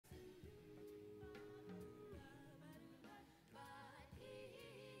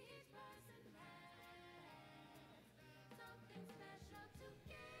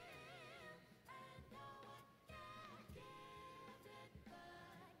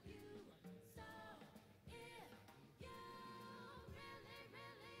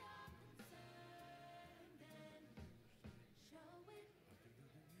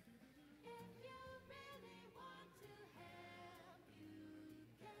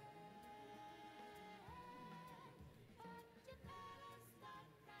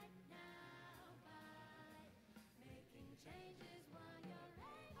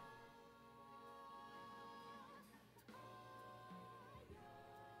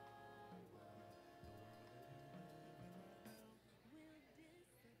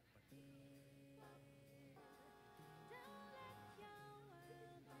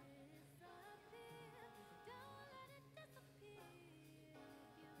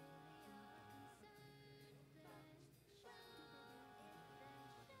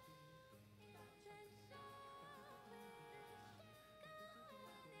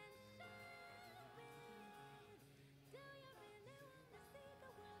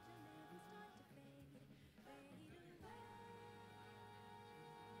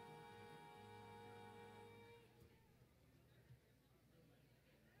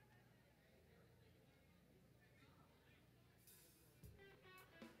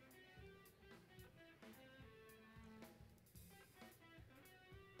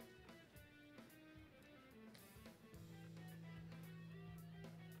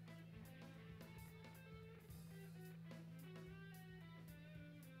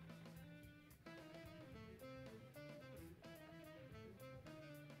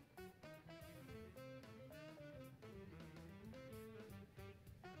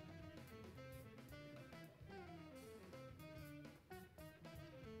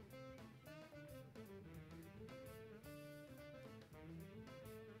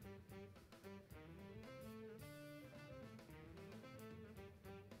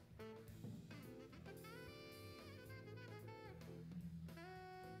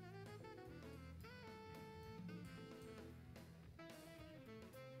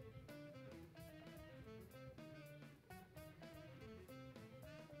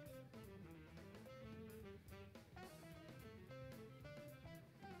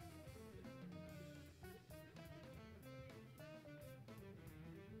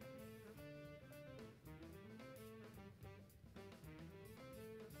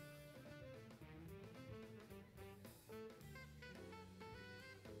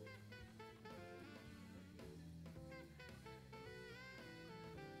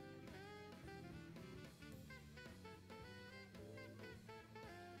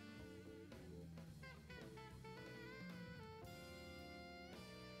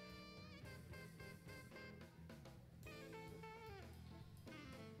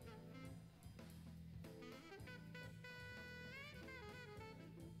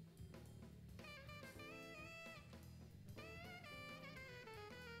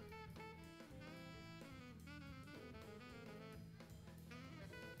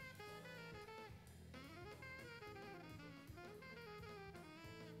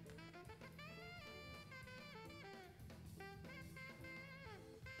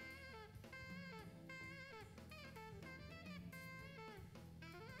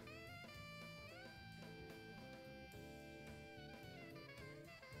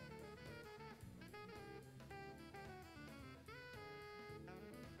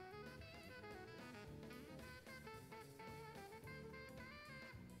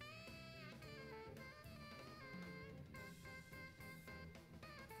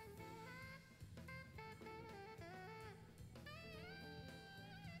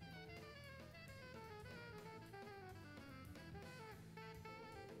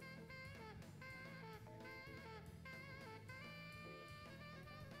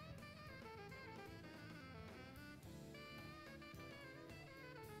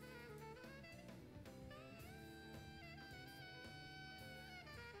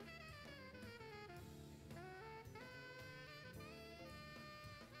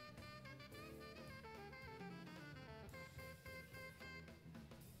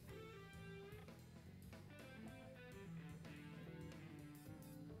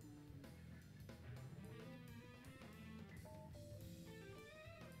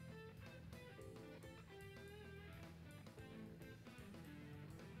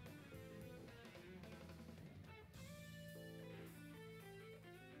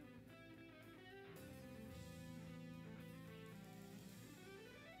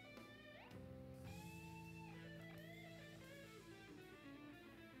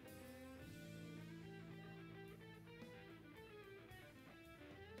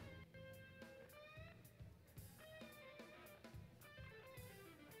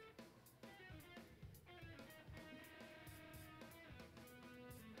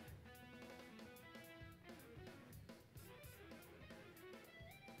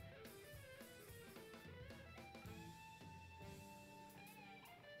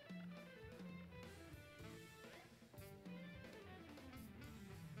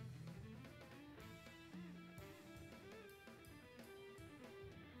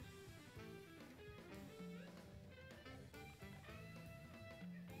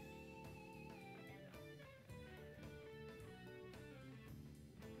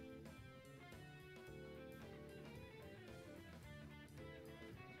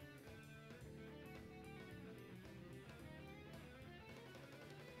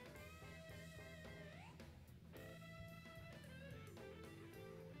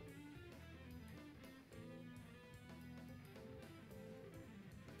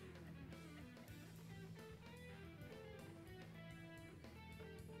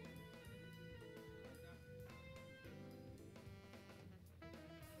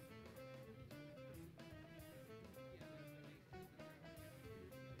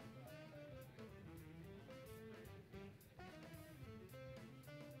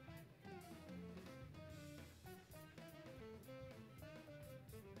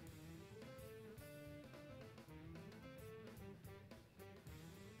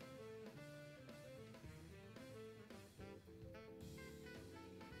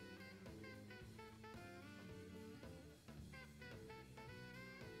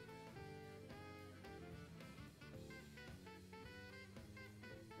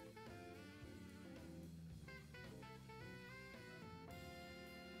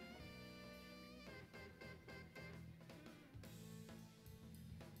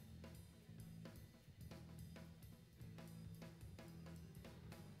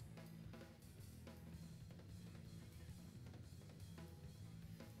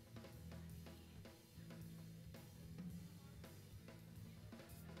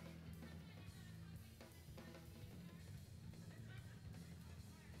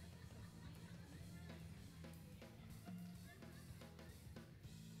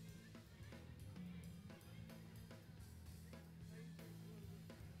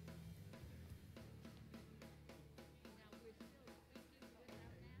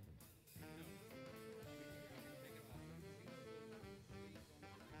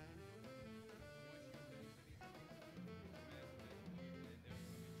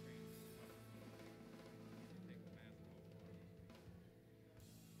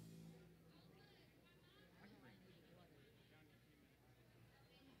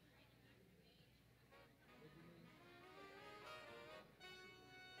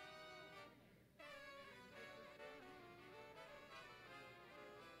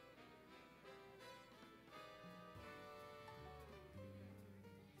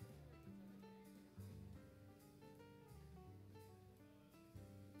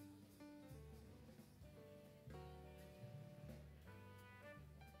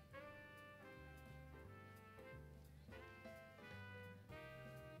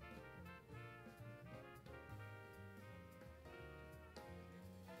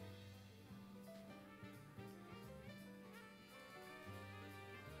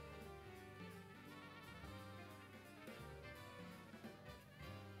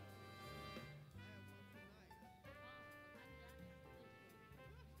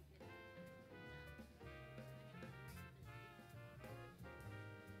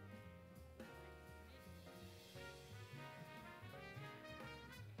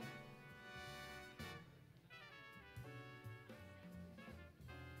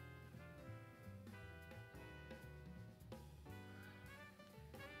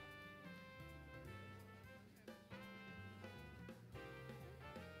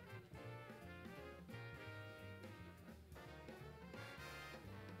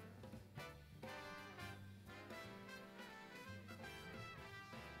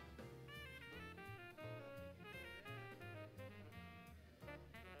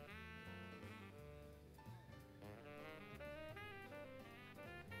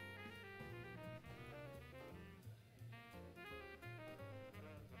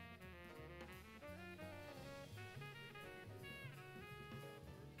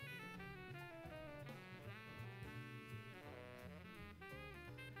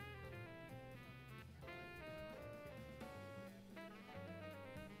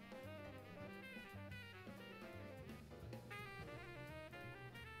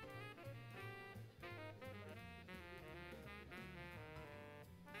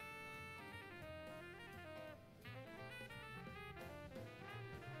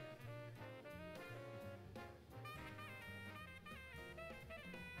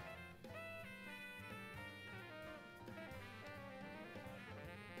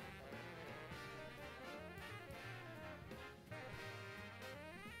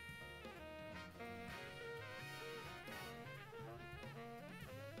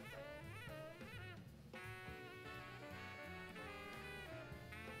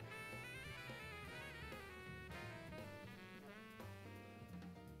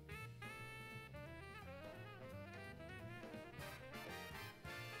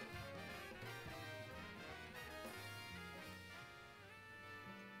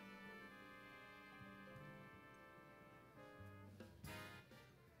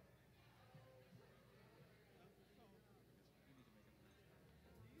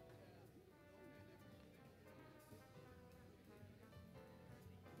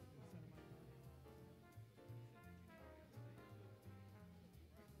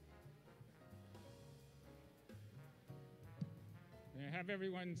have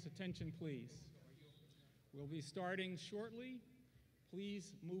everyone's attention, please? We'll be starting shortly.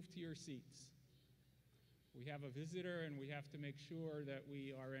 Please move to your seats. We have a visitor and we have to make sure that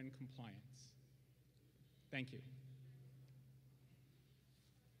we are in compliance. Thank you.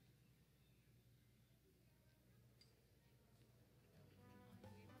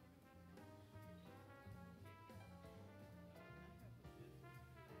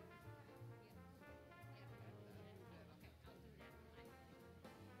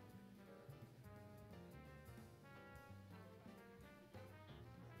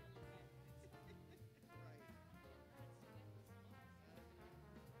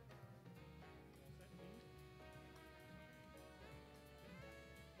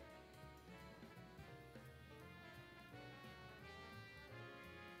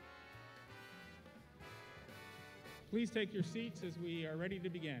 Please take your seats as we are ready to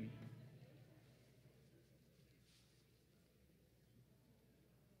begin.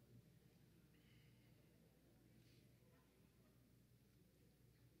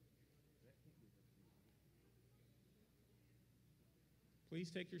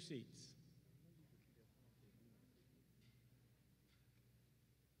 Please take your seats.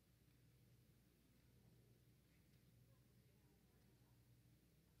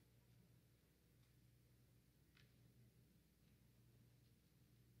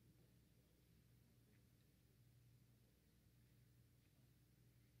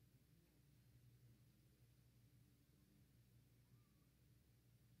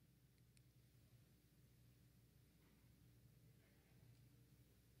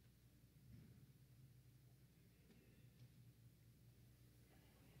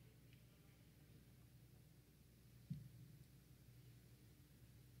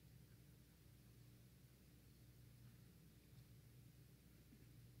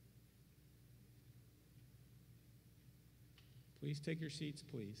 Please take your seats,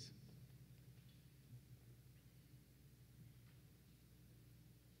 please.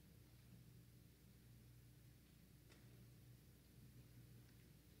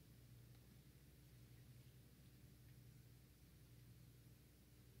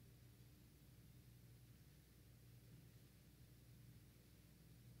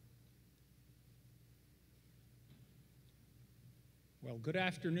 Well, good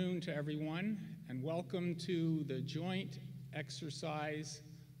afternoon to everyone, and welcome to the joint exercise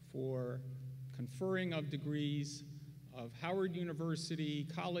for conferring of degrees of Howard University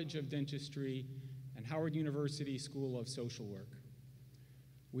College of Dentistry and Howard University School of Social Work.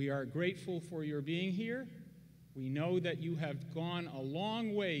 We are grateful for your being here. We know that you have gone a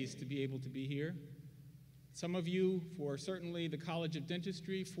long ways to be able to be here. Some of you for certainly the College of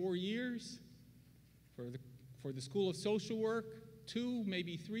Dentistry, 4 years. For the School of Social Work, 2,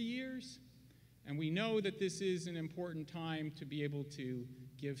 maybe 3 years. And we know that this is an important time to be able to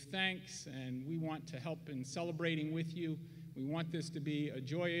give thanks, and we want to help in celebrating with you. We want this to be a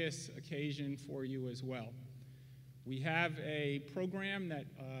joyous occasion for you as well. We have a program that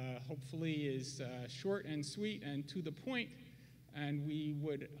hopefully is short and sweet and to the point, and we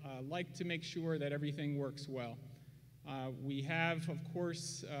would like to make sure that everything works well. We have, of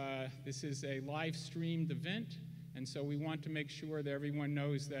course, this is a live-streamed event, and so we want to make sure that everyone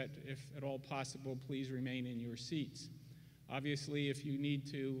knows that if at all possible, please remain in your seats. Obviously, if you need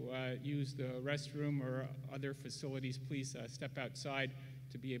to use the restroom or other facilities, please step outside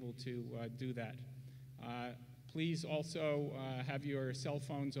to be able to do that. Please also have your cell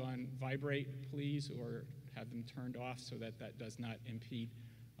phones on vibrate, please, or have them turned off so that that does not impede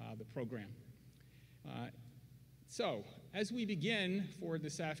the program. So, as we begin for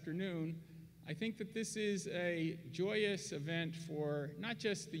this afternoon, I think that this is a joyous event for not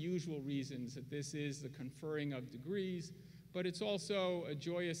just the usual reasons that this is the conferring of degrees, but it's also a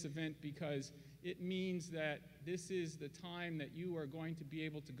joyous event because it means that this is the time that you are going to be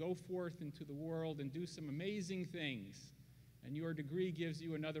able to go forth into the world and do some amazing things. And your degree gives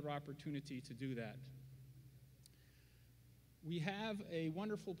you another opportunity to do that. We have a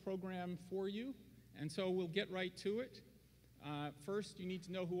wonderful program for you, and so we'll get right to it. First, you need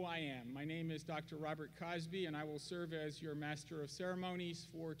to know who I am. My name is Dr. Robert Cosby, and I will serve as your Master of Ceremonies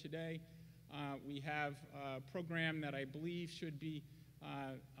for today. We have a program that I believe should be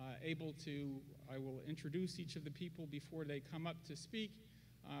able to, I will introduce each of the people before they come up to speak.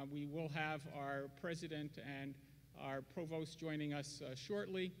 We will have our president and our provost joining us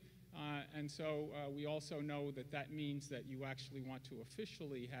shortly. And so we also know that that means that you actually want to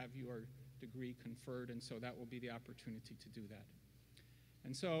officially have your degree conferred, and so that will be the opportunity to do that.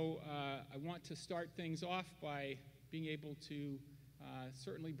 And so I want to start things off by being able to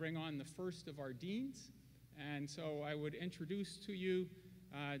certainly bring on the first of our deans. And so I would introduce to you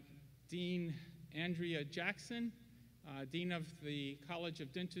Dean Andrea Jackson, Dean of the College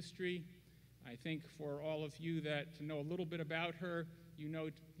of Dentistry. I think for all of you that know a little bit about her, you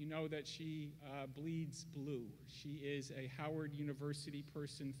know that she bleeds blue. She is a Howard University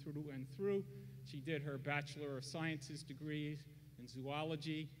person through and through. She did her Bachelor of Sciences degree in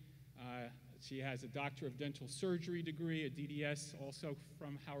zoology. She has a Doctor of Dental Surgery degree, a DDS, also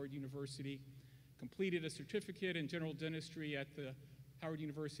from Howard University. Completed a certificate in General Dentistry at the Howard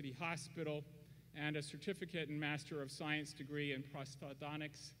University Hospital, and a certificate in Master of Science degree in Post-Doctoral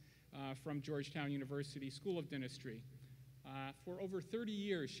from Georgetown University School of Dentistry. For over 30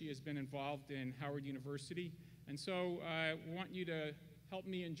 years, she has been involved in Howard University, and so I want you to help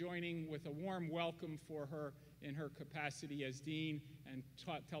me in joining with a warm welcome for her in her capacity as Dean, and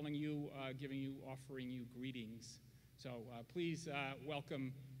telling you, offering you greetings. So please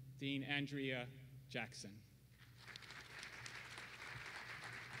welcome Dean Andrea Jackson.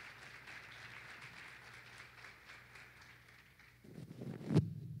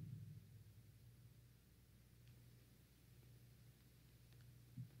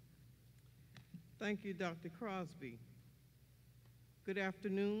 Thank you, Dr. Crosby. Good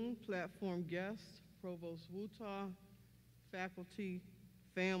afternoon, platform guests, Provost Wutaw, faculty,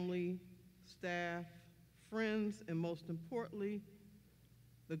 family, staff, friends, and most importantly,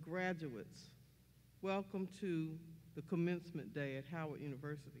 the graduates. Welcome to the commencement day at Howard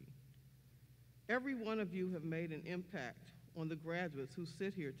University. Every one of you have made an impact on the graduates who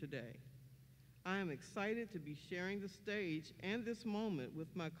sit here today. I am excited to be sharing the stage and this moment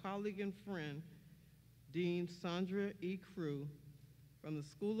with my colleague and friend, Dean Sandra E. Crewe from the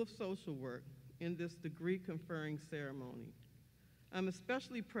School of Social Work in this degree conferring ceremony. I'm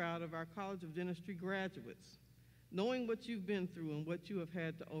especially proud of our College of Dentistry graduates, knowing what you've been through and what you have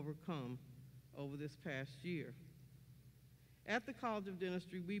had to overcome over this past year. At the College of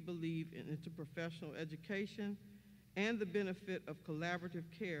Dentistry, we believe in interprofessional education and the benefit of collaborative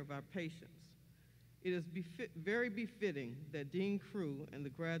care of our patients. It is very befitting that Dean Crewe and the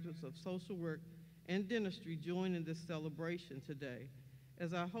graduates of Social Work and Dentistry join in this celebration today,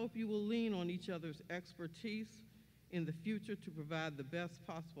 as I hope you will lean on each other's expertise in the future to provide the best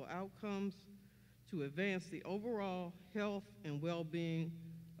possible outcomes to advance the overall health and well-being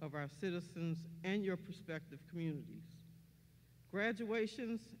of our citizens and your prospective communities.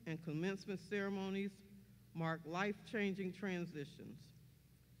 Graduations and commencement ceremonies mark life-changing transitions.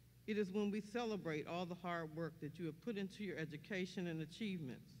 It is when we celebrate all the hard work that you have put into your education and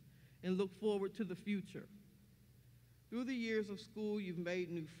achievements and look forward to the future. Through the years of school, you've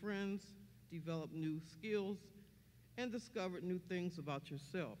made new friends, developed new skills, and discovered new things about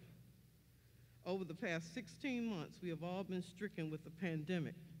yourself. Over the past 16 months, we have all been stricken with the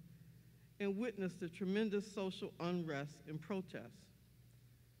pandemic and witnessed the tremendous social unrest and protests.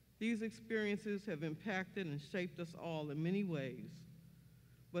 These experiences have impacted and shaped us all in many ways,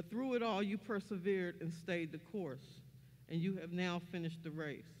 but through it all, you persevered and stayed the course, and you have now finished the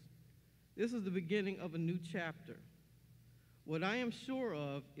race. This is the beginning of a new chapter. What I am sure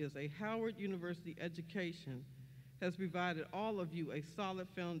of is a Howard University education has provided all of you a solid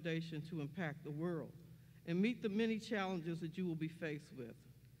foundation to impact the world and meet the many challenges that you will be faced with.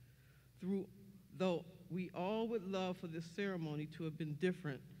 Though we all would love for this ceremony to have been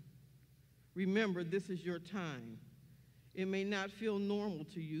different, remember, this is your time. It may not feel normal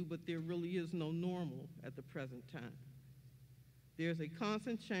to you, but there really is no normal at the present time. There's a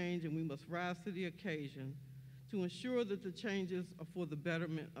constant change, and we must rise to the occasion to ensure that the changes are for the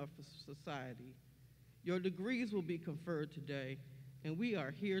betterment of society. Your degrees will be conferred today, and we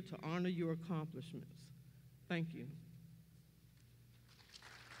are here to honor your accomplishments. Thank you.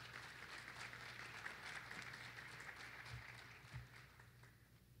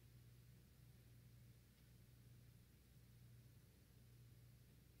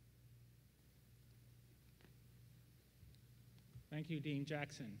 Thank you, Dean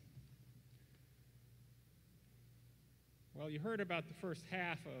Jackson. Well, you heard about the first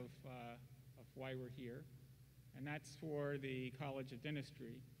half of why we're here, and that's for the College of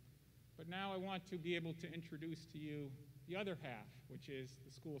Dentistry. But now I want to be able to introduce to you the other half, which is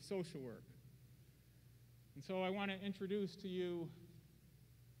the School of Social Work. And so I want to introduce to you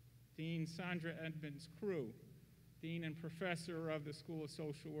Dean Sandra Edmonds Crewe, Dean and Professor of the School of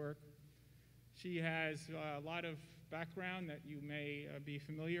Social Work. She has a lot of background that you may be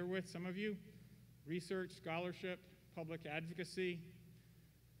familiar with, some of you: research, scholarship, public advocacy,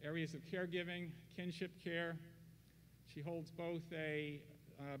 areas of caregiving, kinship care. She holds both a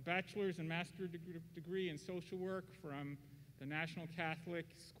bachelor's and master's degree in social work from the National Catholic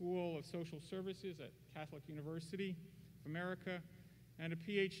School of Social Services at Catholic University of America, and a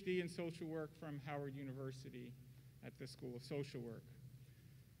PhD in social work from Howard University at the School of Social Work.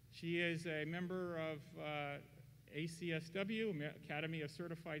 She is a member of ACSW, Academy of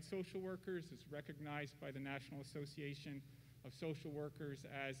Certified Social Workers, is recognized by the National Association of Social Workers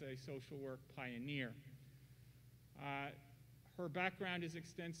as a social work pioneer. Her background is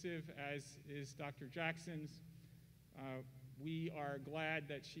extensive, as is Dr. Jackson's. We are glad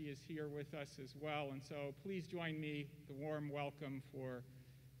that she is here with us as well, and so please join me in the warm welcome for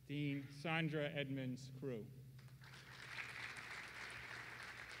Dean Sandra Edmonds Crewe.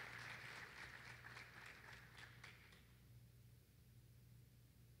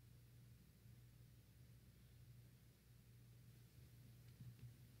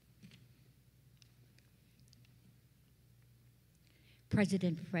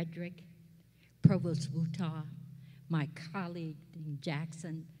 President Frederick, Provost Wutaw, my colleague Dean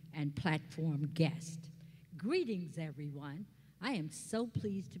Jackson, and platform guest. Greetings, everyone. I am so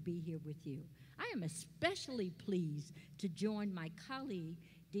pleased to be here with you. I am especially pleased to join my colleague,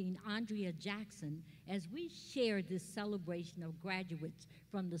 Dean Andrea Jackson, as we share this celebration of graduates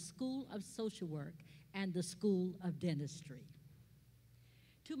from the School of Social Work and the School of Dentistry.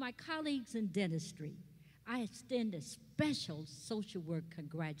 To my colleagues in dentistry, I extend a special social work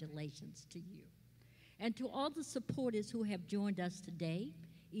congratulations to you. And to all the supporters who have joined us today,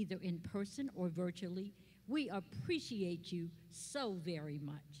 either in person or virtually, we appreciate you so very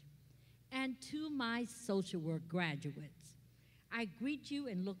much. And to my social work graduates, I greet you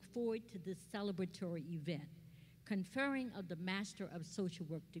and look forward to this celebratory event, conferring of the Master of Social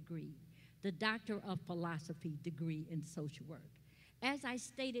Work degree, the Doctor of Philosophy degree in social work. As I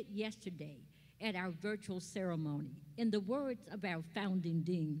stated yesterday at our virtual ceremony, in the words of our founding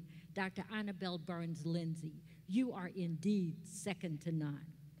dean, Dr. Annabelle Burns-Lindsay, you are indeed second to none.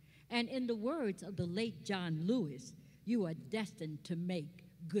 And in the words of the late John Lewis, you are destined to make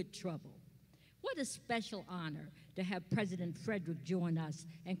good trouble. What a special honor to have President Frederick join us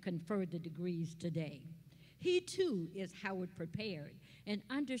and confer the degrees today. He too is Howard prepared and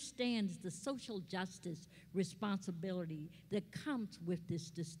understands the social justice responsibility that comes with this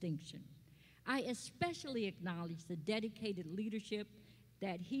distinction. I especially acknowledge the dedicated leadership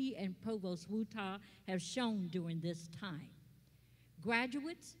that he and Provost Wutaw have shown during this time.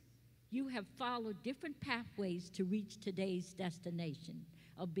 Graduates, you have followed different pathways to reach today's destination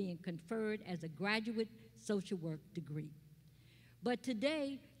of being conferred as a graduate social work degree. But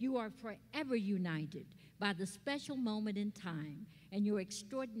today, you are forever united by the special moment in time and your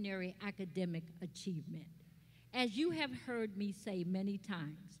extraordinary academic achievement. As you have heard me say many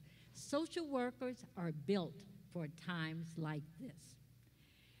times, social workers are built for times like this.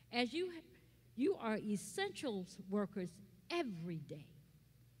 As you are essential workers every day.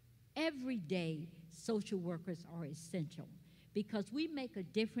 Every day, social workers are essential because we make a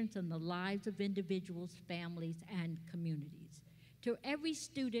difference in the lives of individuals, families, and communities. To every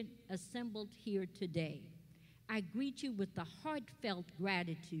student assembled here today, I greet you with the heartfelt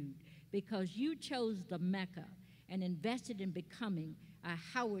gratitude because you chose the Mecca and invested in becoming a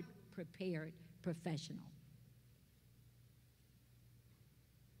Howard-prepared professional.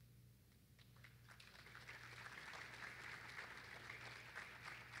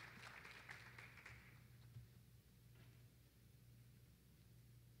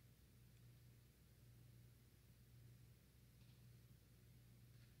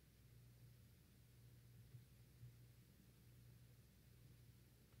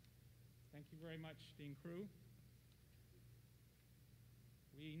 Thank you very much, Dean Crewe.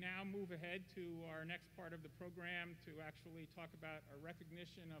 We now move ahead to our next part of the program to actually talk about a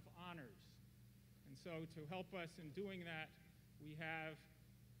recognition of honors. And so to help us in doing that, we have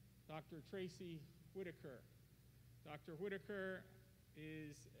Dr. Tracy Whitaker. Dr. Whitaker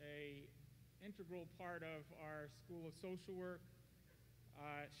is an integral part of our School of Social Work.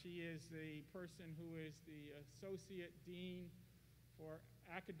 She is the person who is the Associate Dean for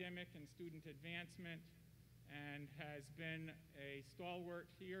Academic and Student Advancement and has been a stalwart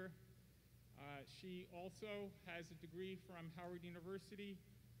here. She also has a degree from Howard University,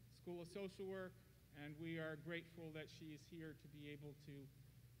 School of Social Work, and we are grateful that she is here to be able to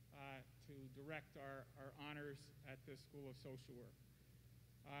direct our honors at the School of Social Work.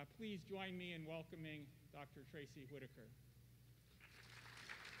 Please join me in welcoming Dr. Tracy Whitaker.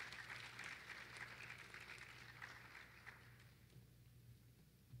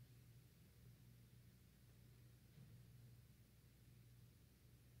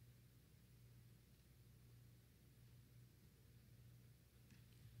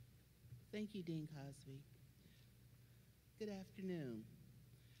 Thank you, Dean Cosby. Good afternoon.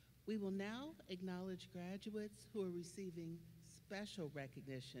 We will now acknowledge graduates who are receiving special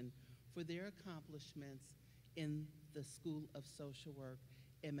recognition for their accomplishments in the School of Social Work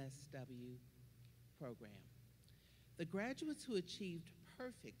MSW program. The graduates who achieved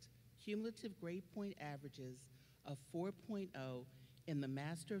perfect cumulative grade point averages of 4.0 in the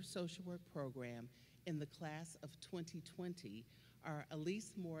Master of Social Work program in the class of 2020 are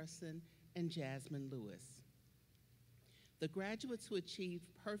Elise Morrison and Jasmine Lewis. The graduates who achieved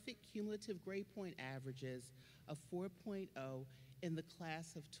perfect cumulative grade point averages of 4.0 in the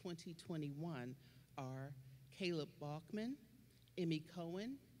class of 2021 are Caleb Balkman, Emmy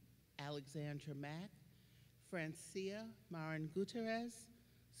Cohen, Alexandra Mack, Francia Marin Gutierrez,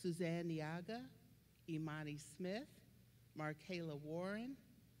 Suzanne Niaga, Imani Smith, Markayla Warren,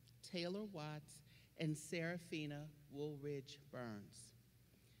 Taylor Watts, and Serafina Woolridge Burns.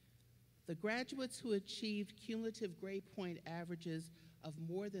 The graduates who achieved cumulative grade point averages of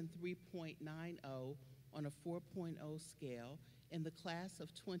more than 3.90 on a 4.0 scale in the class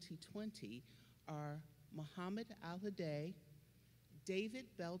of 2020 are Muhammad Al-Haday, David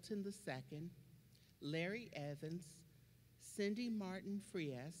Belton II, Larry Evans, Cindy Martin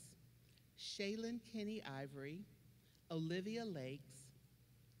Frias, Shaylin Kenny Ivory, Olivia Lakes,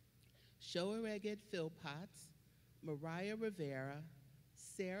 Shoareged Philpotts, Mariah Rivera,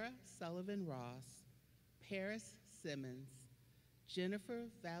 Sarah Sullivan Ross, Paris Simmons, Jennifer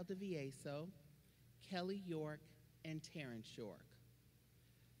Valdivieso, Kelly York, and Terrence York.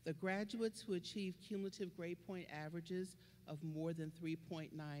 The graduates who achieved cumulative grade point averages of more than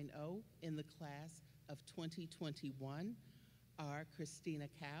 3.90 in the class of 2021 are Christina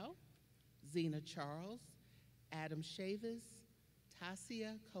Cow, Zena Charles, Adam Chavis,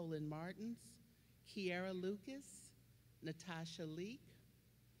 Tasia Colin Martins, Kiara Lucas, Natasha Leek,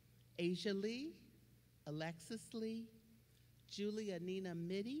 Asia Lee, Alexis Lee, Julia Nina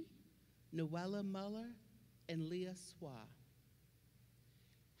Mitty, Noella Muller, and Leah Swa.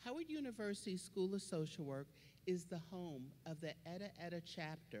 Howard University School of Social Work is the home of the Eta Eta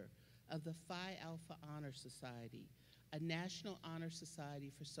chapter of the Phi Alpha Honor Society, a national honor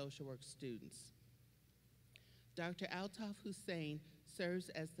society for social work students. Dr. Altaf Hussein serves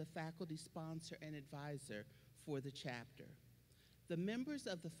as the faculty sponsor and advisor for the chapter. The members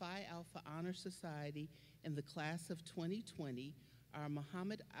of the Phi Alpha Honor Society in the class of 2020 are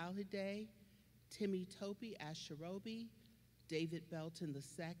Muhammad Al-Haday, Timmy Topi Asharobi, David Belton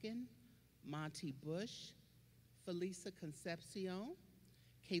II, Monty Bush, Felisa Concepcion,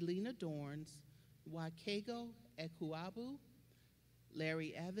 Kaylina Dorns, Wakego Ekuabu,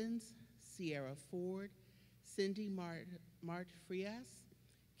 Larry Evans, Sierra Ford, Cindy Mart Frias,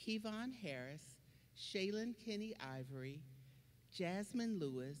 Kevon Harris, Shaylin Kenny Ivory, Jasmine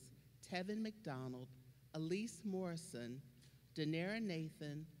Lewis, Tevin McDonald, Elise Morrison, Danara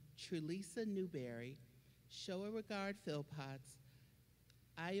Nathan, Trulisa Newberry, Shoa Regard Philpotts,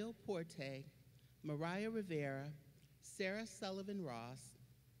 Ayo Porte, Mariah Rivera, Sarah Sullivan Ross,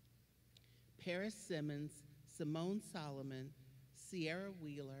 Paris Simmons, Simone Solomon, Sierra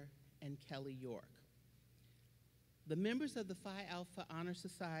Wheeler, and Kelly York. The members of the Phi Alpha Honor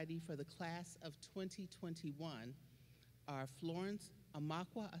Society for the class of 2021 are Florence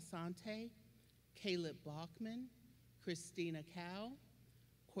Amakwa Asante, Caleb Balkman, Christina Cow,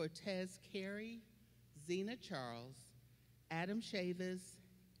 Cortez Carey, Zena Charles, Adam Chavis,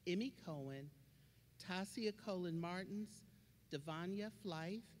 Emmy Cohen, Tasia Colin Martins, Devanya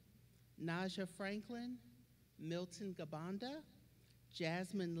Flythe, Naja Franklin, Milton Gabanda,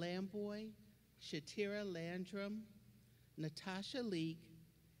 Jasmine Lamboy, Shatira Landrum, Natasha Leek,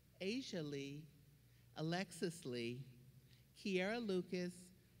 Asia Lee, Alexis Lee, Kiara Lucas,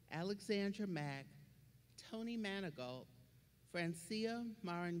 Alexandra Mack, Tony Manigault, Francia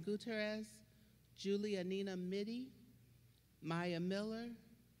Marin Gutierrez, Julia Nina Mitty, Maya Miller,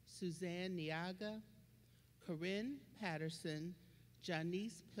 Suzanne Niaga, Corinne Patterson,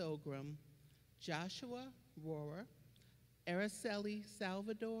 Janice Pilgrim, Joshua Rohrer, Araceli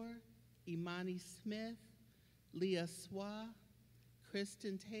Salvador, Imani Smith, Leah Swa,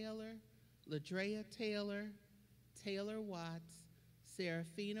 Kristen Taylor, Ladrea Taylor, Taylor Watts,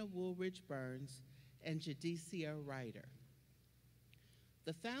 Serafina Woolridge Burns, and Jadicia Ryder.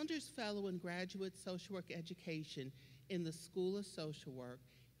 The Founders Fellow in Graduate Social Work Education in the School of Social Work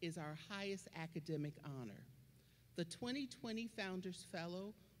is our highest academic honor. The 2020 Founders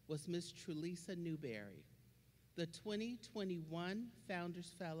Fellow was Ms. Trulisa Newberry. The 2021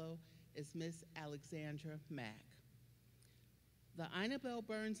 Founders Fellow is Ms. Alexandra Mack. The Ina Bell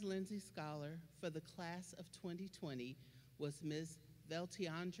Burns Lindsay Scholar for the class of 2020 was Ms.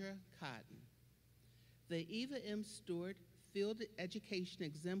 Veltiandra Cotton. The Eva M. Stewart Field Education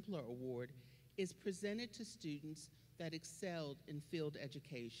Exemplar Award is presented to students that excelled in field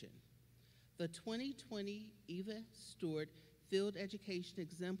education. The 2020 Eva Stewart Field Education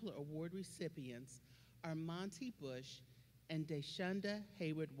Exemplar Award recipients are Monty Bush and Deshunda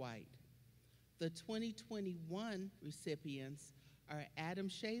Hayward White. The 2021 recipients are Adam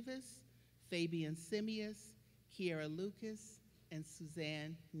Chavis, Fabian Simius, Kiera Lucas, and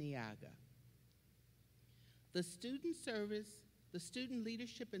Suzanne Niaga. The Student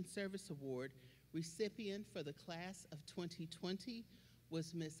Leadership and Service Award recipient for the class of 2020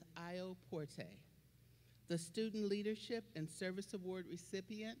 was Ms. Io Porte. The Student Leadership and Service Award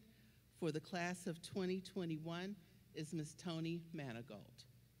recipient for the class of 2021 is Ms. Tony Manigault.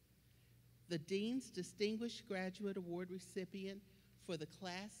 The Dean's Distinguished Graduate Award recipient for the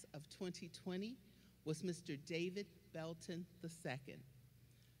class of 2020 was Mr. David Belton II.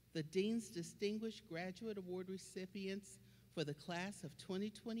 The Dean's Distinguished Graduate Award recipients for the class of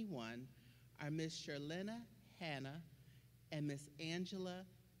 2021 are Ms. Sherlena Hanna and Ms. Angela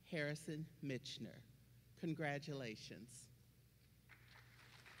Harrison Mitchner. Congratulations.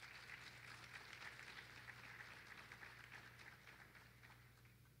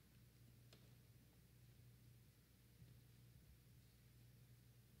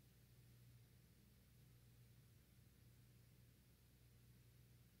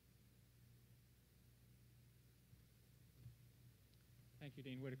 Thank you,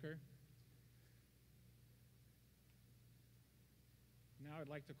 Dean Whitaker. Now I'd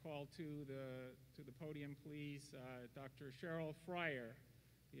like to call to the podium, please, Dr. Cheryl Fryer,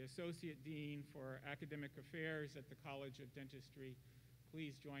 the Associate Dean for Academic Affairs at the College of Dentistry.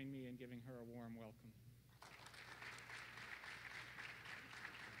 Please join me in giving her a warm welcome.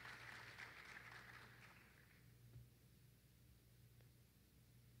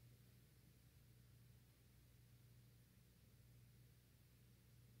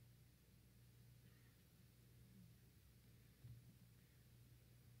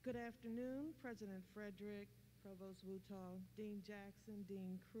 Good afternoon, President Frederick, Provost Wutall, Dean Jackson,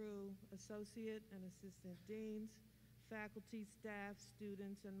 Dean Crewe, Associate and Assistant Deans, faculty, staff,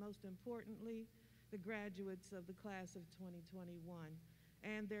 students, and most importantly, the graduates of the class of 2021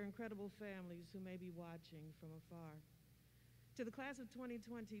 and their incredible families who may be watching from afar. To the class of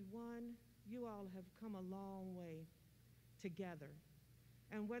 2021, you all have come a long way together.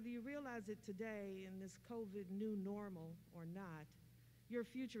 And whether you realize it today in this COVID new normal or not, your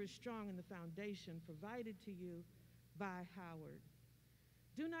future is strong in the foundation provided to you by Howard.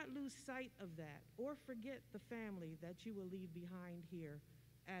 Do not lose sight of that or forget the family that you will leave behind here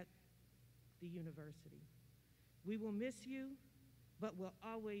at the university. We will miss you, but we'll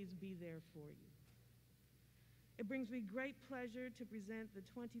always be there for you. It brings me great pleasure to present the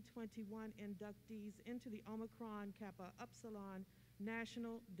 2021 inductees into the Omicron Kappa Upsilon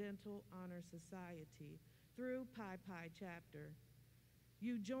National Dental Honor Society through Pi Pi Chapter.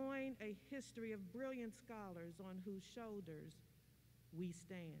 You join a history of brilliant scholars on whose shoulders we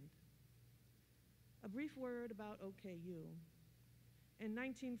stand. A brief word about OKU. In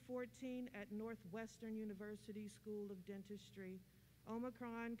 1914, at Northwestern University School of Dentistry,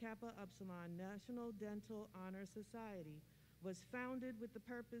 Omicron Kappa Upsilon National Dental Honor Society was founded with the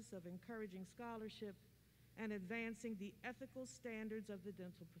purpose of encouraging scholarship and advancing the ethical standards of the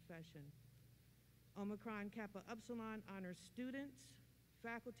dental profession. Omicron Kappa Upsilon honors students,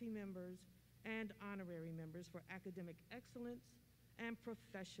 faculty members, and honorary members for academic excellence and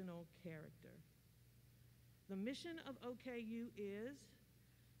professional character. The mission of OKU is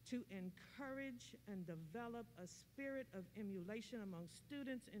to encourage and develop a spirit of emulation among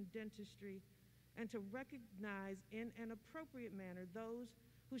students in dentistry and to recognize in an appropriate manner those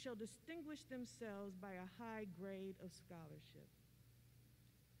who shall distinguish themselves by a high grade of scholarship.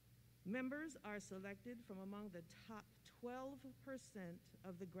 Members are selected from among the top 12%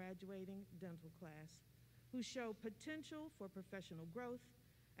 of the graduating dental class who show potential for professional growth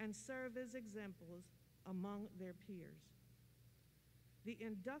and serve as examples among their peers. The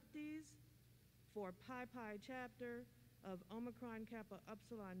inductees for Pi Pi Chapter of Omicron Kappa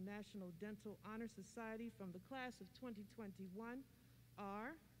Upsilon National Dental Honor Society from the class of 2021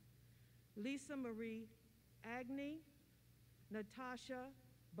 are Lisa Marie Agnew, Natasha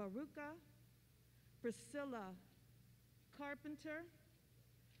Baruka, Priscilla Carpenter,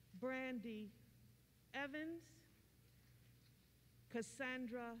 Brandy Evans,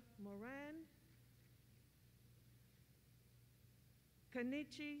 Cassandra Moran,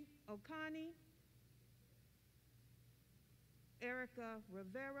 Kanichi Okani, Erica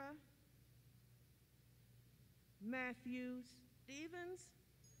Rivera, Matthew Stevens,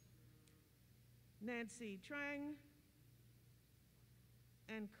 Nancy Trang,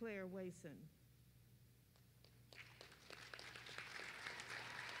 and Claire Wason.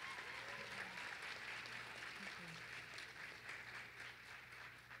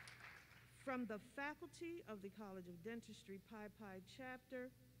 From the faculty of the College of Dentistry Pi Pi chapter,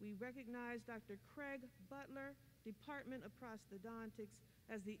 we recognize Dr. Craig Butler, Department of Prosthodontics,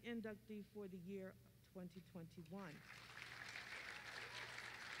 as the inductee for the year 2021.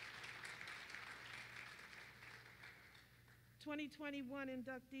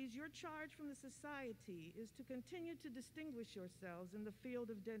 Inductees, your charge from the society is to continue to distinguish yourselves in the field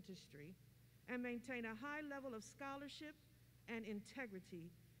of dentistry and maintain a high level of scholarship and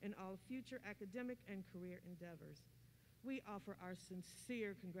integrity in all future academic and career endeavors. We offer our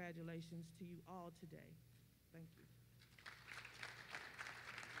sincere congratulations to you all today. Thank you.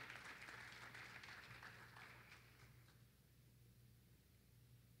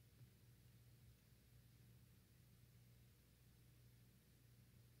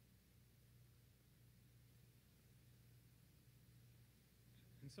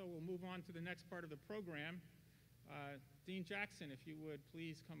 And so we'll move on to the next part of the program. Dean Jackson, if you would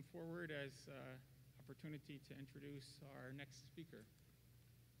please come forward as opportunity to introduce our next speaker.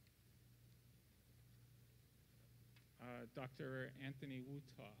 Dr. Anthony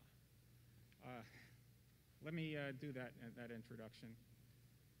Wuta. Let me do that introduction.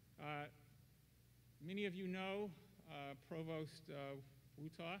 Many of you know Provost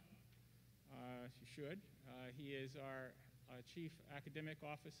Wuta. You should. He is our Chief Academic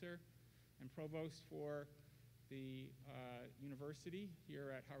Officer and Provost for the university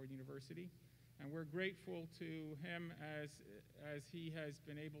here at Howard University. And we're grateful to him as he has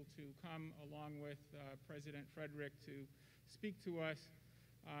been able to come along with President Frederick to speak to us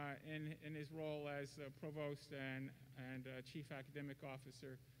in his role as Provost and Chief Academic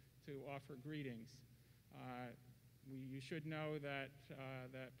Officer to offer greetings. You should know that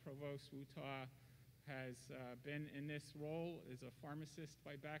Provost Wuta has been in this role, is a pharmacist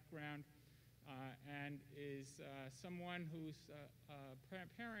by background, and is someone whose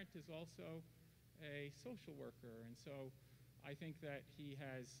parent is also a social worker. And so I think that he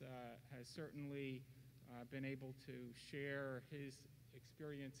has certainly been able to share his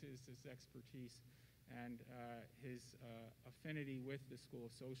experiences, his expertise, and his affinity with the School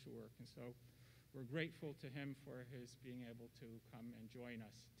of Social Work. And so we're grateful to him for his being able to come and join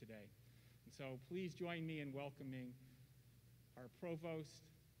us today. And so please join me in welcoming our Provost,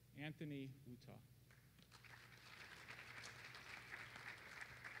 Anthony Wuta.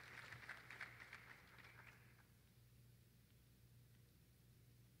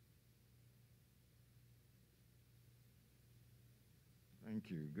 Thank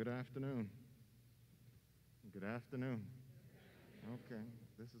you. Good afternoon. Good afternoon. Okay,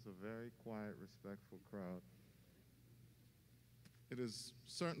 this is a very quiet, respectful crowd. It is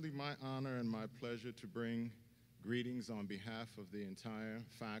certainly my honor and my pleasure to bring greetings on behalf of the entire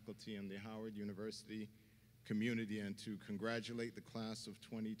faculty and the Howard University community and to congratulate the class of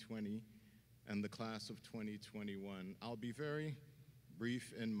 2020 and the class of 2021. I'll be very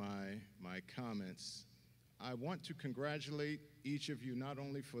brief in my comments. I want to congratulate each of you not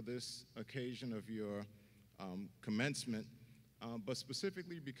only for this occasion of your commencement, but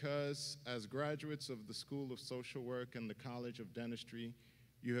specifically because as graduates of the School of Social Work and the College of Dentistry,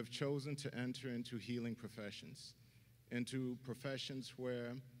 you have chosen to enter into healing professions, into professions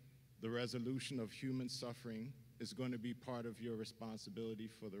where the resolution of human suffering is going to be part of your responsibility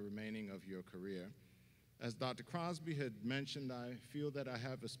for the remaining of your career. As Dr. Crosby had mentioned, I feel that I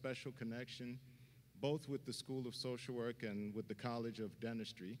have a special connection both with the School of Social Work and with the College of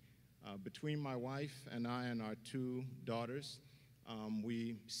Dentistry. Between my wife and I and our two daughters,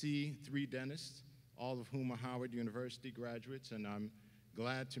 we see 3 dentists, all of whom are Howard University graduates, and I'm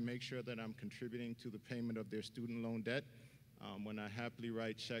glad to make sure that I'm contributing to the payment of their student loan debt when I happily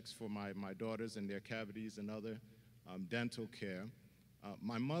write checks for my daughters and their cavities and other dental care.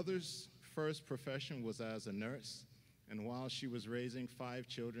 My mother's first profession was as a nurse, and while she was raising 5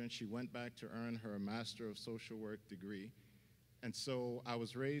 children, she went back to earn her Master of Social Work degree. And so I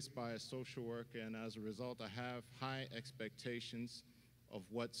was raised by a social worker, and as a result, I have high expectations of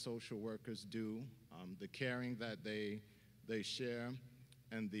what social workers do, the caring that they share,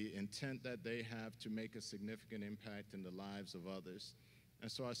 and the intent that they have to make a significant impact in the lives of others.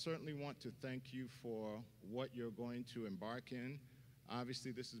 And so I certainly want to thank you for what you're going to embark in.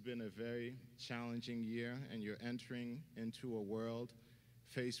 Obviously, this has been a very challenging year, and you're entering into a world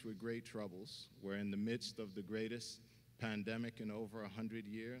faced with great troubles. We're in the midst of the greatest pandemic in over 100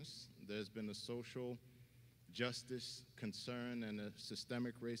 years. There's been a social justice concern and a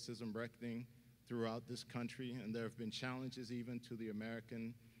systemic racism reckoning throughout this country, and there have been challenges even to the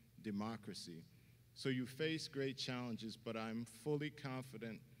American democracy. So you face great challenges, but I'm fully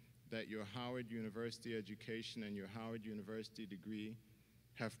confident that your Howard University education and your Howard University degree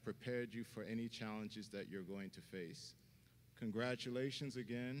have prepared you for any challenges that you're going to face. Congratulations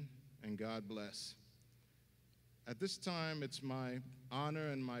again, and God bless. At this time, it's my honor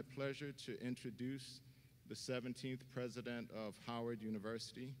and my pleasure to introduce the 17th president of Howard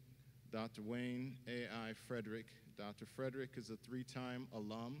University, Dr. Wayne A.I. Frederick. Dr. Frederick is a 3-time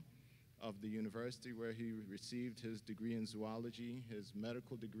alum of the university where he received his degree in zoology, his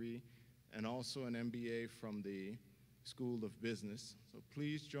medical degree, and also an MBA from the School of Business. So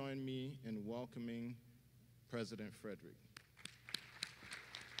please join me in welcoming President Frederick.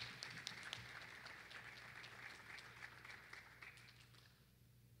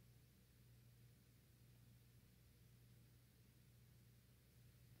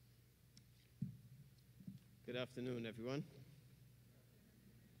 Good afternoon, everyone.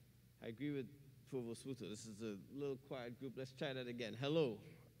 I agree with Provost Wuto. This is a little quiet group. Let's try that again. Hello.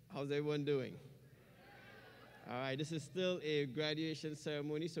 How's everyone doing? All right, this is still a graduation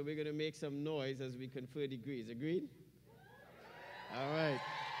ceremony, so we're going to make some noise as we confer degrees. Agreed? All right.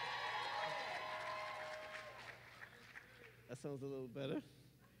 That sounds a little better.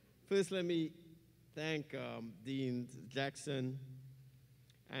 First, let me thank Dean Jackson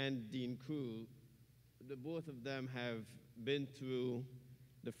and Dean Crewe. The both of them have been through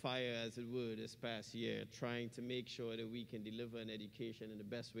the fire, as it were, this past year, trying to make sure that we can deliver an education in the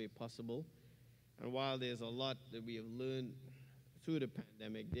best way possible. And while there's a lot that we have learned through the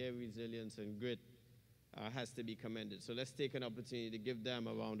pandemic, their resilience and grit has to be commended. So let's take an opportunity to give them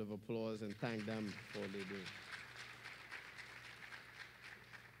a round of applause and thank them for what they do.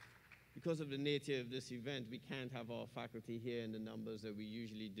 Because of the nature of this event, we can't have our faculty here in the numbers that we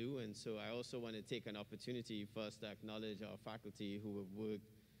usually do, and so I also want to take an opportunity first to acknowledge our faculty who have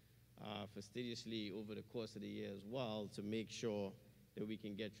worked fastidiously over the course of the year as well to make sure that we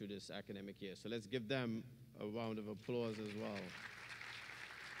can get through this academic year. So let's give them a round of applause as well.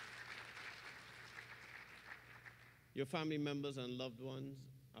 Your family members and loved ones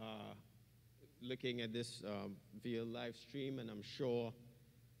are looking at this via live stream, and I'm sure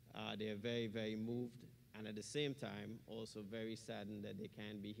they are very, very moved, and at the same time, also very saddened that they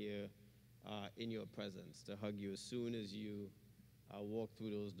can't be here in your presence to hug you as soon as you walk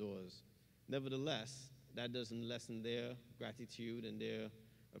through those doors. Nevertheless, that doesn't lessen their gratitude and their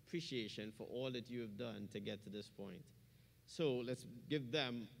appreciation for all that you have done to get to this point. So let's give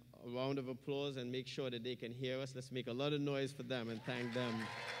them a round of applause and make sure that they can hear us. Let's make a lot of noise for them and thank them.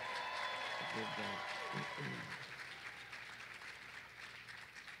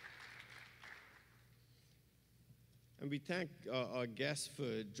 And we thank our guests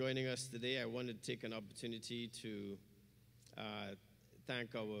for joining us today. I want to take an opportunity to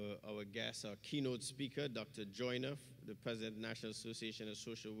thank our guest, our keynote speaker, Dr. Joyner, the President of the National Association of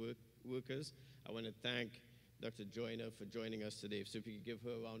Social Workers. I want to thank Dr. Joyner for joining us today. So if you could give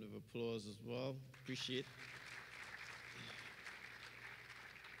her a round of applause as well, appreciate it.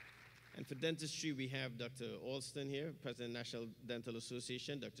 And for dentistry, we have Dr. Alston here, President of the National Dental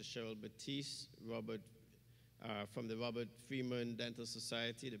Association, Dr. Cheryl Batiste, from the Robert Freeman Dental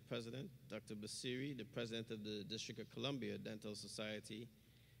Society, the president, Dr. Basiri, the president of the District of Columbia Dental Society,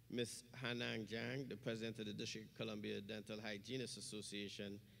 Ms. Hanang Jiang, the president of the District of Columbia Dental Hygienists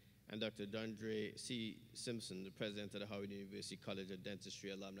Association, and Dr. Dondre C. Simpson, the president of the Howard University College of Dentistry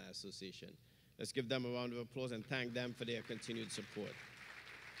Alumni Association. Let's give them a round of applause and thank them for their continued support.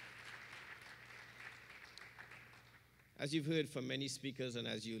 As you've heard from many speakers, and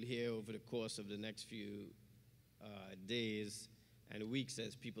as you'll hear over the course of the next few days and weeks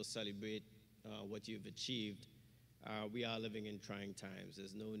as people celebrate what you've achieved, we are living in trying times.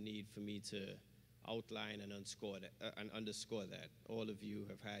 There's no need for me to outline and underscore that. All of you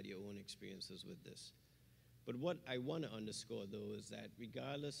have had your own experiences with this. But what I want to underscore, though, is that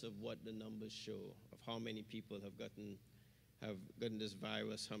regardless of what the numbers show, of how many people have gotten this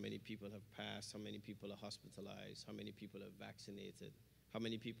virus, how many people have passed, how many people are hospitalized, how many people are vaccinated, how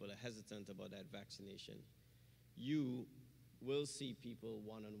many people are hesitant about that vaccination, you will see people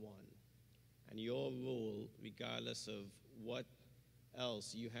one-on-one. And your role, regardless of what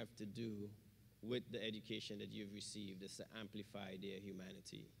else you have to do with the education that you've received, is to amplify their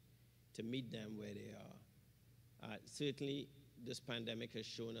humanity, to meet them where they are. Certainly, this pandemic has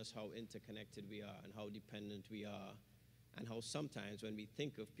shown us how interconnected we are and how dependent we are, and how sometimes when we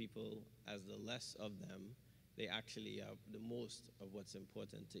think of people as the less of them, they actually are the most of what's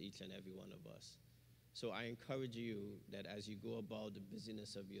important to each and every one of us. So I encourage you that as you go about the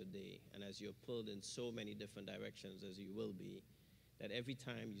busyness of your day, and as you're pulled in so many different directions as you will be, that every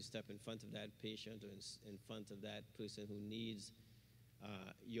time you step in front of that patient or in front of that person who needs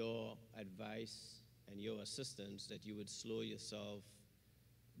your advice and your assistance, that you would slow yourself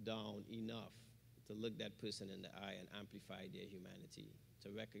down enough to look that person in the eye and amplify their humanity, to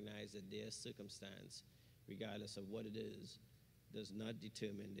recognize that their circumstance, regardless of what it is, does not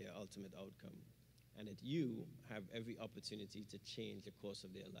determine their ultimate outcome, and that you have every opportunity to change the course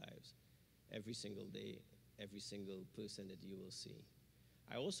of their lives every single day, every single person that you will see.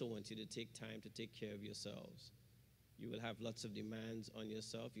 I also want you to take time to take care of yourselves. You will have lots of demands on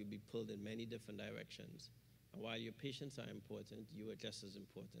yourself. You'll be pulled in many different directions. And while your patients are important, you are just as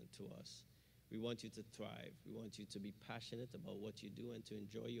important to us. We want you to thrive. We want you to be passionate about what you do and to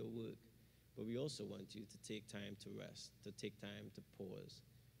enjoy your work. But we also want you to take time to rest, to take time to pause,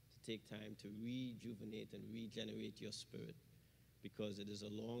 to take time to rejuvenate and regenerate your spirit, because it is a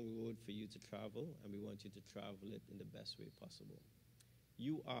long road for you to travel, and we want you to travel it in the best way possible.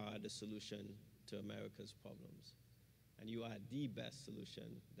 You are the solution to America's problems, and you are the best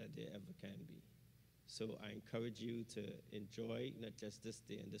solution that there ever can be. So I encourage you to enjoy not just this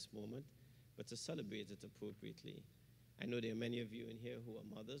day and this moment, but to celebrate it appropriately. I know there are many of you in here who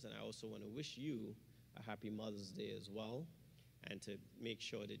are mothers, and I also want to wish you a happy Mother's Day as well, and to make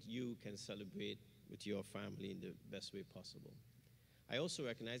sure that you can celebrate with your family in the best way possible. I also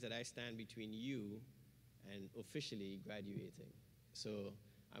recognize that I stand between you and officially graduating. So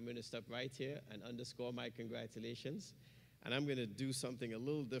I'm going to stop right here and underscore my congratulations, and I'm going to do something a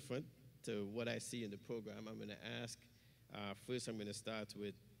little different to what I see in the program. I'm going to ask, first I'm going to start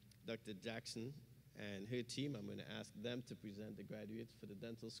with Dr. Jackson and her team. I'm going to ask them to present the graduates for the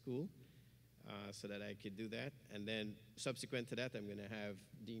dental school so that I could do that. And then subsequent to that, I'm going to have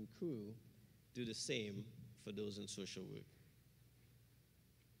Dean Crewe do the same for those in social work.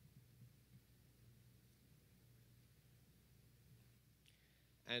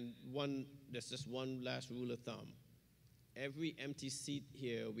 And there's just one last rule of thumb. Every empty seat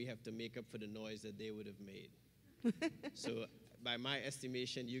here, we have to make up for the noise that they would have made. So by my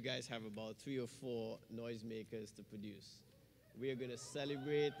estimation, you guys have about 3 or 4 noisemakers to produce. We are going to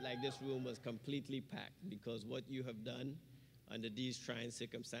celebrate like this room was completely packed, because what you have done under these trying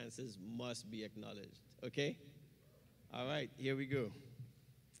circumstances must be acknowledged. Okay? All right, here we go.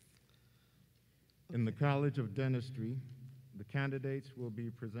 In the College of Dentistry, the candidates will be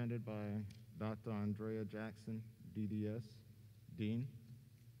presented by Dr. Andrea Jackson, DDS, Dean.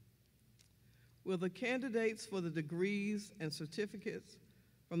 Will the candidates for the degrees and certificates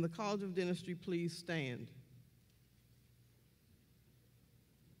from the College of Dentistry please stand?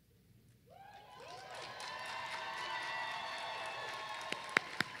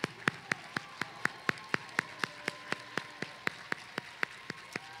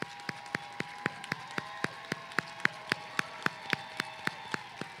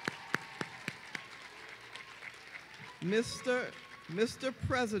 Mr.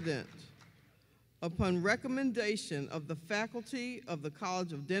 President, upon recommendation of the faculty of the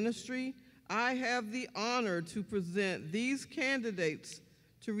College of Dentistry, I have the honor to present these candidates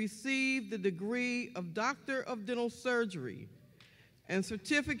to receive the degree of Doctor of Dental Surgery and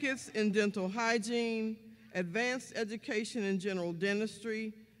certificates in Dental Hygiene, Advanced Education in General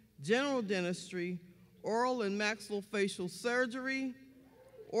Dentistry, Oral and Maxillofacial Surgery,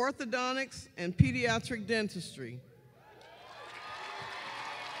 Orthodontics, and Pediatric Dentistry.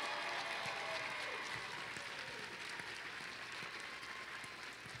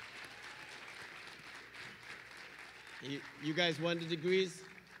 You guys want the degrees?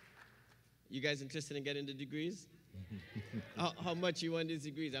 You guys interested in getting the degrees? How much you want these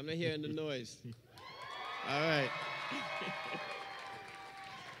degrees? I'm not hearing the noise. All right.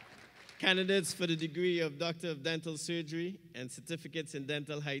 Candidates for the degree of Doctor of Dental Surgery and certificates in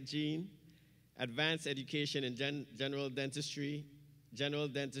Dental Hygiene, Advanced Education in General Dentistry,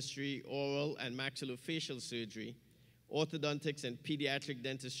 Oral and Maxillofacial Surgery, Orthodontics, and Pediatric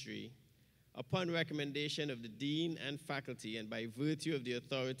Dentistry. Upon recommendation of the Dean and faculty, and by virtue of the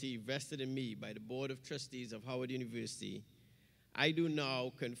authority vested in me by the Board of Trustees of Howard University, I do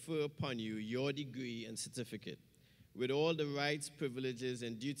now confer upon you your degree and certificate. With all the rights, privileges,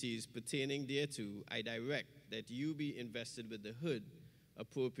 and duties pertaining thereto, I direct that you be invested with the hood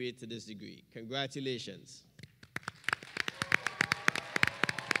appropriate to this degree. Congratulations.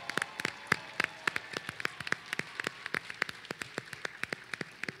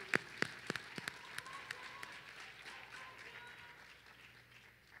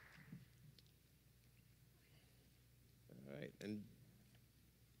 And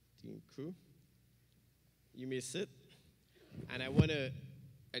Dean Crewe. You may sit. And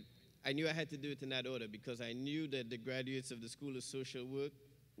I knew I had to do it in that order because I knew that the graduates of the School of Social Work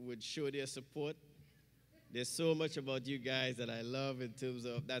would show their support. There's so much about you guys that I love in terms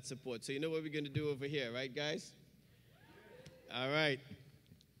of that support. So you know what we're going to do over here, right, guys? All right.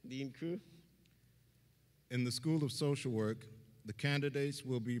 Dean Crewe. In the School of Social Work, the candidates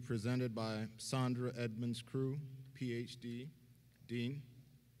will be presented by Sandra Edmonds Crewe, PhD, Dean.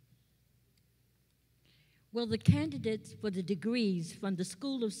 Will the candidates for the degrees from the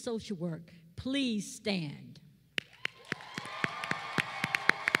School of Social Work please stand?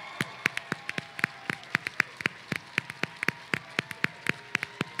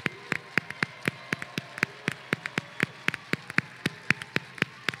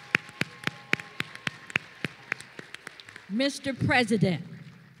 Mr. President,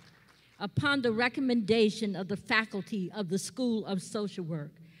 upon the recommendation of the faculty of the School of Social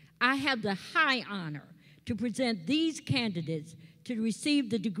Work, I have the high honor to present these candidates to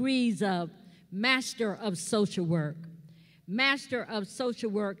receive the degrees of Master of Social Work, Master of Social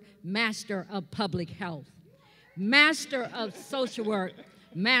Work, Master of Public Health, Master of Social Work,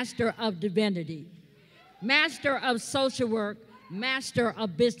 Master of Divinity, Master of Social Work, Master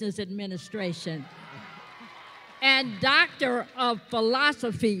of Business Administration, and Doctor of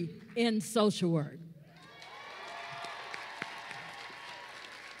Philosophy in Social Work.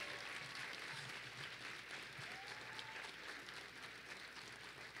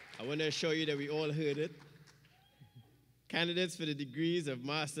 I want to assure you that we all heard it. Candidates for the degrees of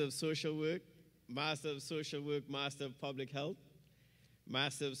Master of Social Work, Master of Social Work, Master of Public Health,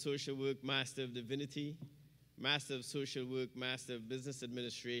 Master of Social Work, Master of Divinity, Master of Social Work, Master of Business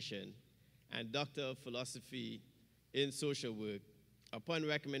Administration, and Doctor of Philosophy in Social Work, upon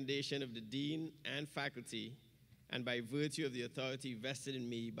recommendation of the Dean and faculty, and by virtue of the authority vested in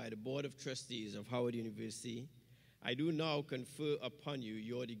me by the Board of Trustees of Howard University, I do now confer upon you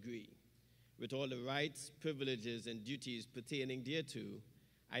your degree. With all the rights, privileges, and duties pertaining thereto,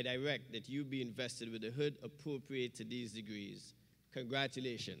 I direct that you be invested with the hood appropriate to these degrees.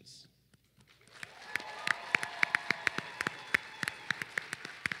 Congratulations.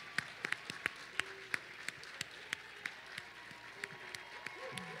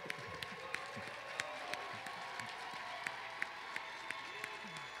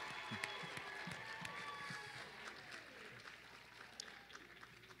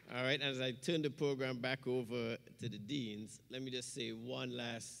 All right, as I turn the program back over to the deans, let me just say one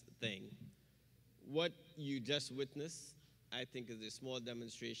last thing. What you just witnessed, I think, is a small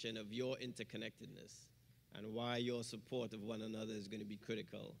demonstration of your interconnectedness and why your support of one another is going to be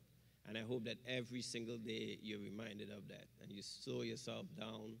critical. And I hope that every single day you're reminded of that and you slow yourself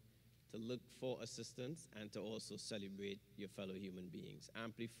down to look for assistance and to also celebrate your fellow human beings.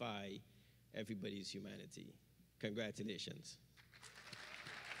 Amplify everybody's humanity. Congratulations.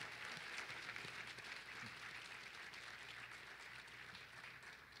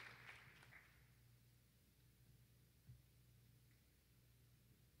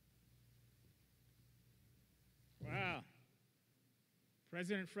 Wow.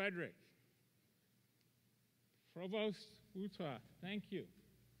 President Frederick, Provost Wuta, thank you.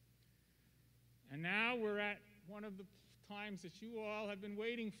 And now we're at one of the times that you all have been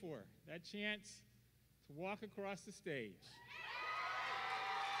waiting for, that chance to walk across the stage.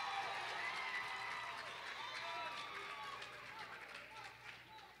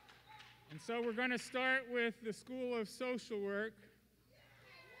 And so we're going to start with the School of Social Work.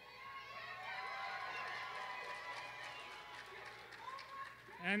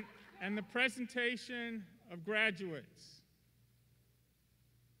 And the presentation of graduates.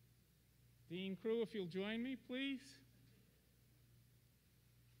 Dean Crewe, if you'll join me, please.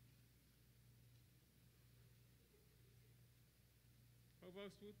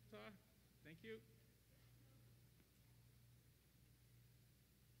 Provost Wuta, thank you.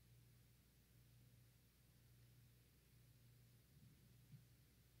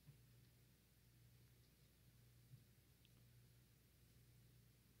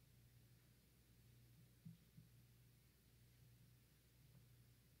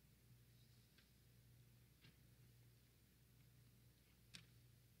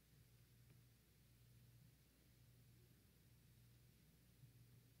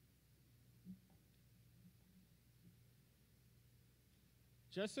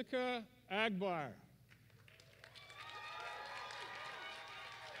 Jessica Agbar.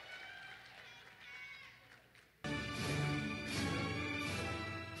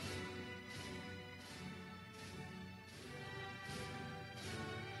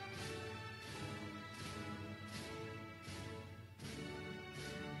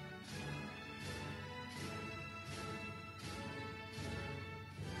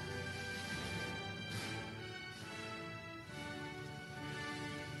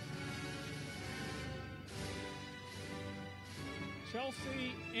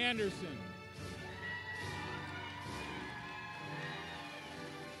 Chelsea Anderson.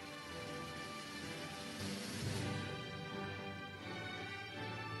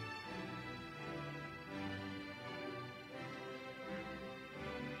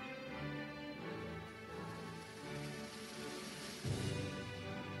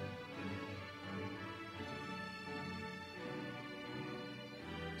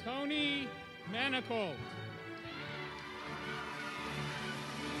 Tony Manicold.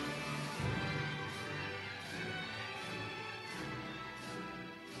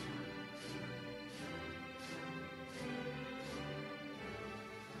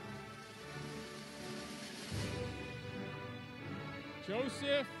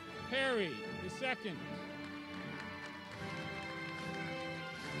 Joseph Perry, II.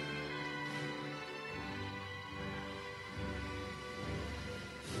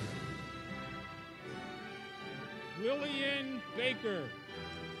 Lillian Baker.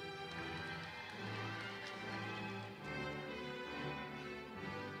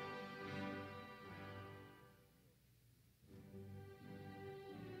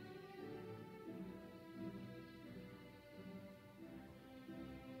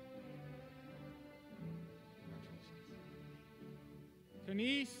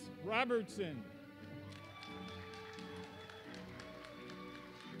 Kenise Robertson.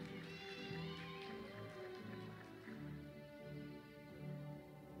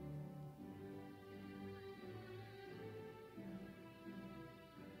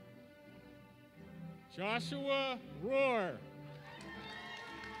 Joshua Rohr.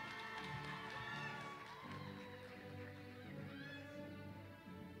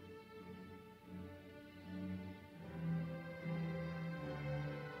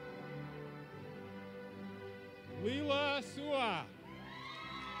 Leela Sua.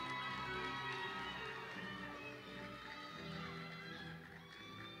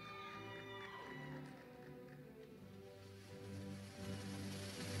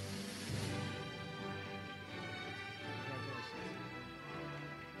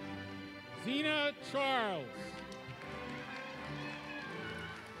 Zena Charles.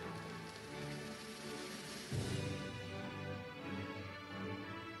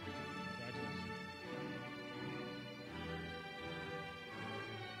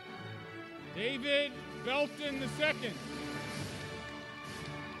 David Belton II.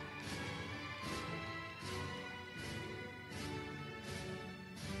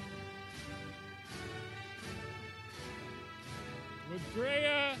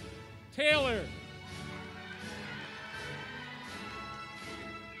 Ladrea Taylor.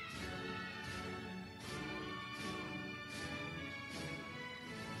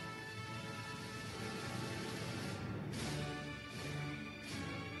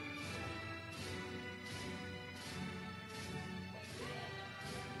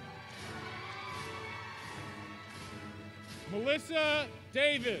 Melissa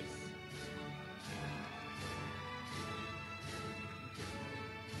Davis.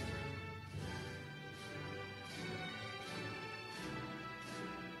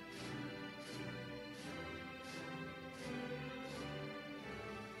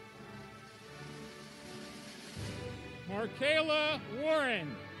 Markayla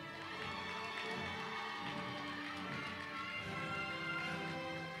Warren.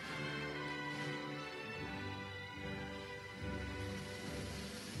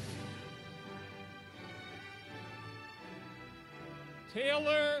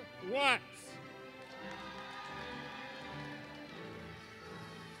 Taylor Watts.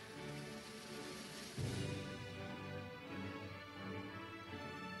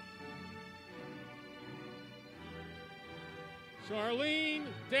 Charlene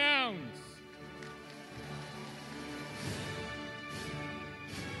Downs.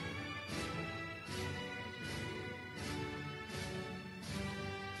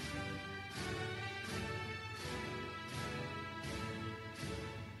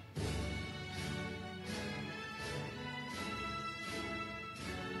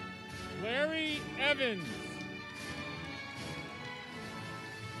 Larry Evans.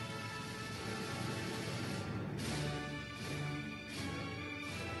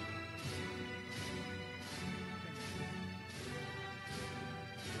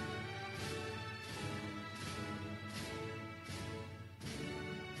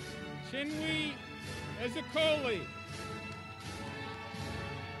 Chinwe Ezekoli.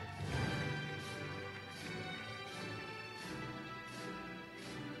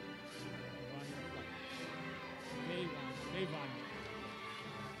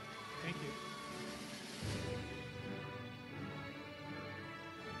 Thank you.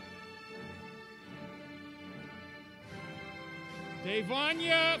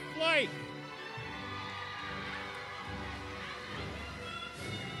 Devanya Flake.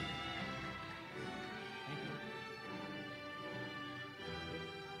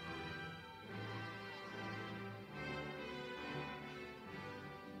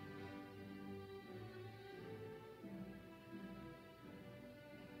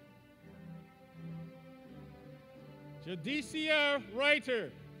 Jadicia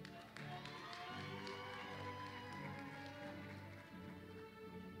Reiter.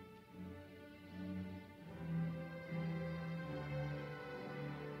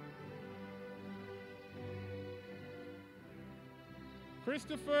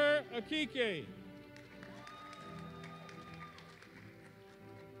 Christopher Akike.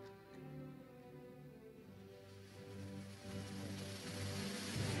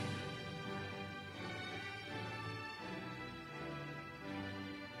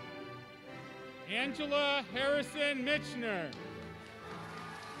 Angela Harrison Mitchner.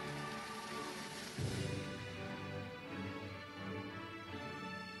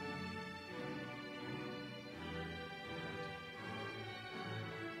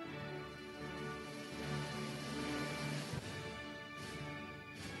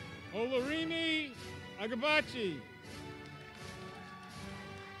 Olarimi Agabachi.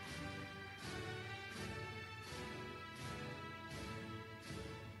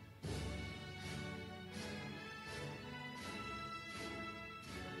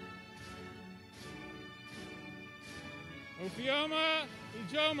 Ofioma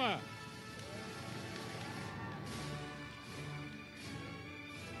Ijoma.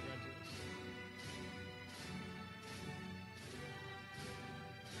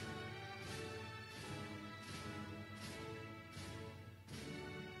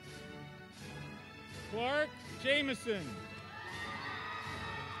 Clark Jameson.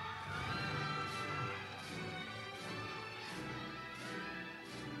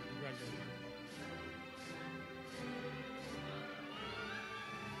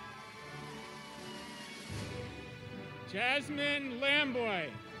 Jasmine Lamboy.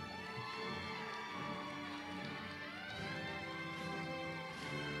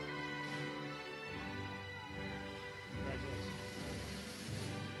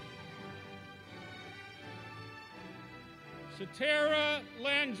 Shatara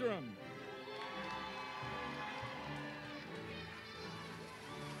Landrum.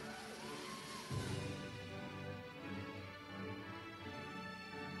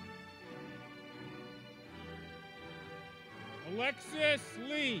 Alexis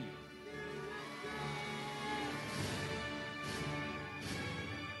Lee.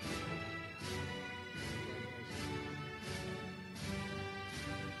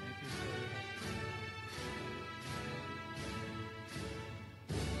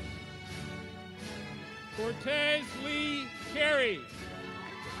 Cortez Lee Carey.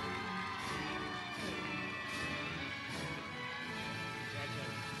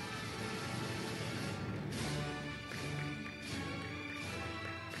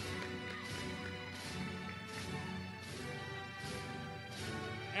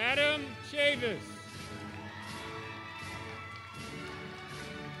 Adam Chavis.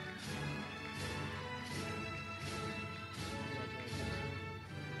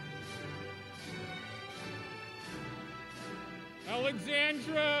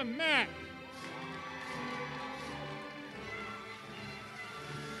 Alexandra Mack.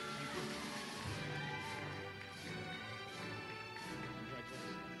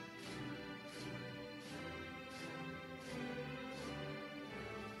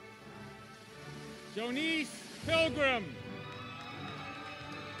 Jonice Pilgrim.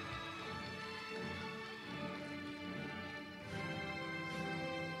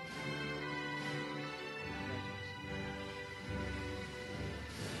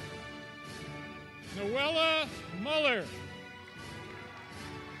 Noella Muller.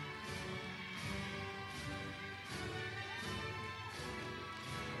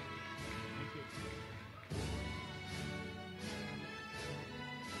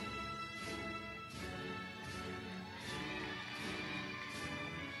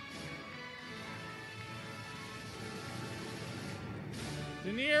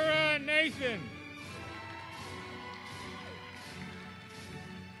 Danira Nathan.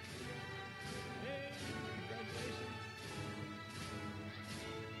 Hey, congratulations.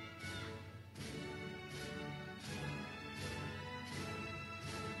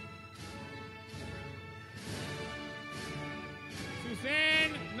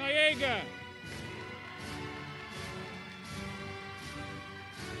 Suzanne Noriega.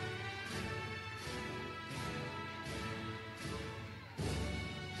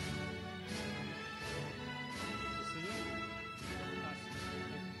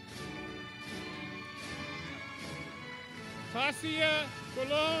 Tasia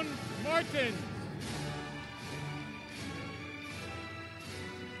Colon Martins.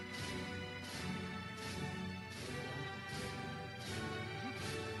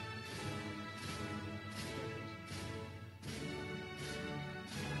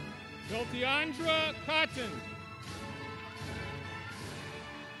 Diltiandra Cotton.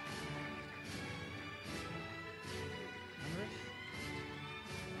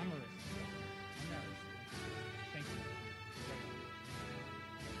 Amaris. Thank you.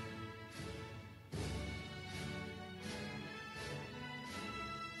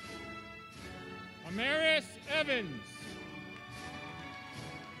 Amaris Evans.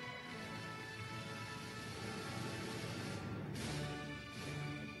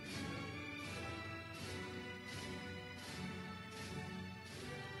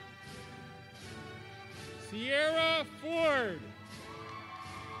 Sierra Ford.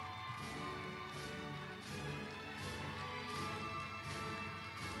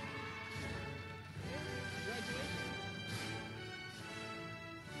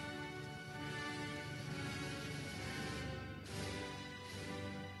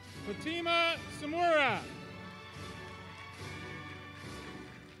 Fatima Samura.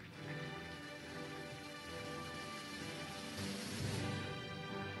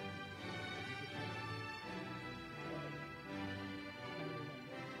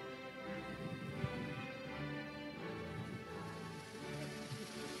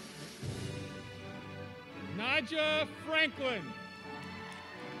 Naja Franklin.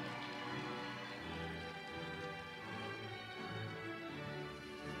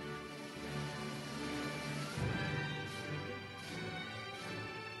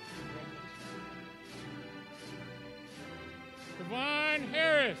 Devon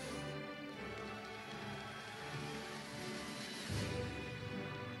Harris.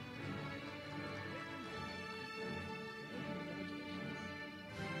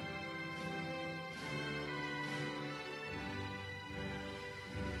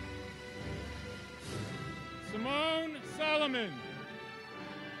 Simone Solomon.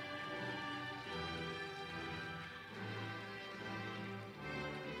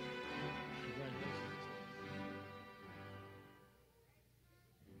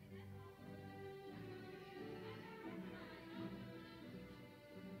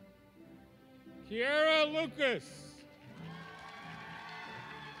 Kiara Lucas.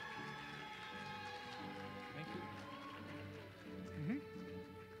 Thank you.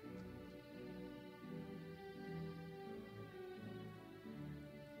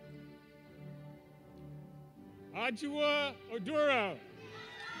 Ajua Oduro.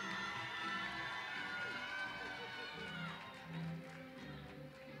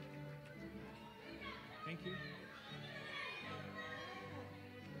 Thank you.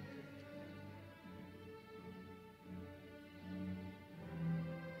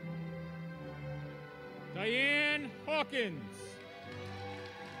 Diane Hawkins.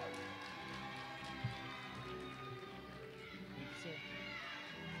 Thank you, sir.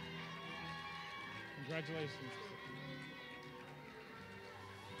 Congratulations.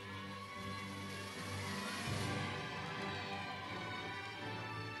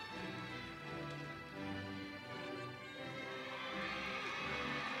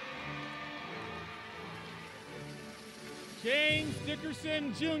 James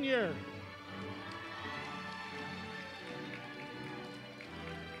Dickerson, Jr.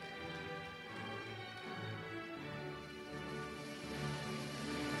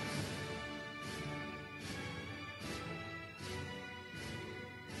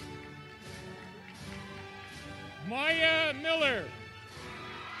 Maya Miller.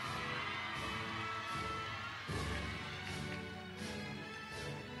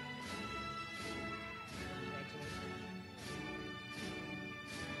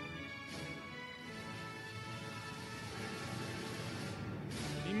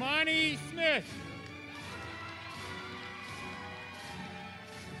 Imani Smith.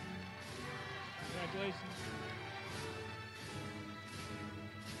 Congratulations.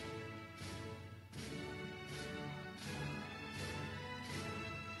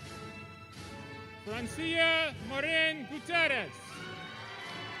 Francia Morin Gutierrez.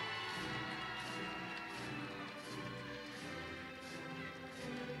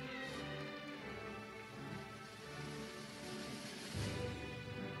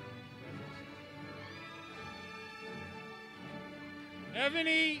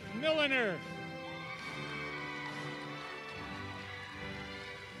 Ebony Milliner.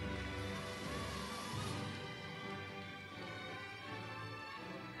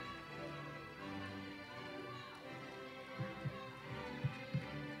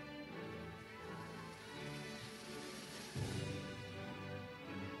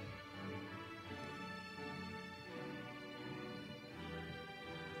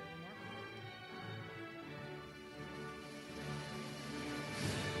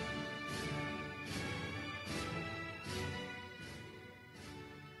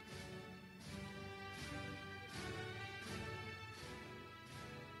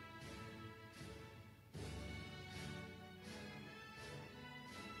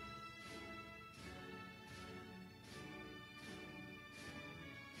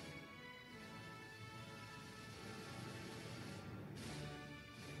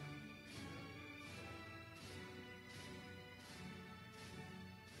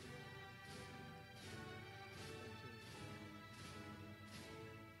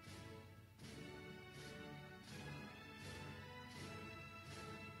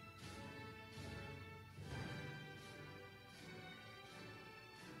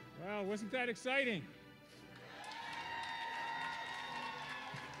 Oh, wasn't that exciting?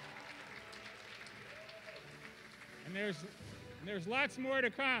 And there's lots more to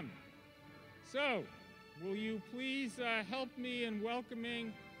come. So, will you please help me in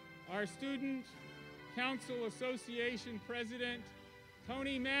welcoming our Student Council Association President,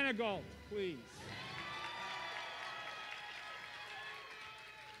 Tony Manigault, please.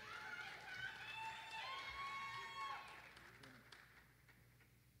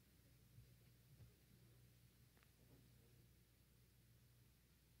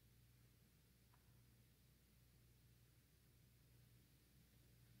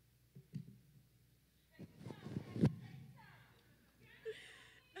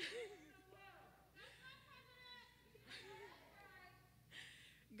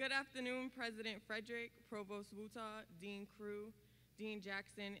 Good afternoon, President Frederick, Provost Wuta, Dean Crewe, Dean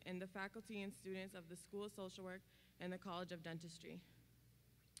Jackson, and the faculty and students of the School of Social Work and the College of Dentistry.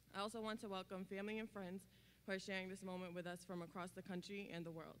 I also want to welcome family and friends who are sharing this moment with us from across the country and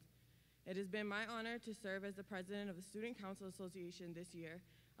the world. It has been my honor to serve as the president of the Student Council Association this year.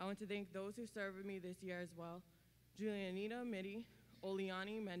 I want to thank those who served with me this year as well: Julianita Mitty,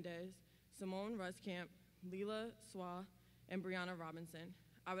 Oliani Mendez, Simone Ruskamp, Leela Swa, and Brianna Robinson.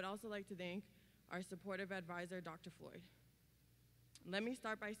 I would also like to thank our supportive advisor, Dr. Floyd. Let me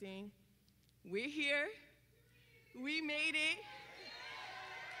start by saying, we're here, we made it.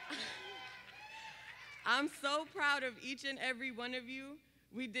 I'm so proud of each and every one of you.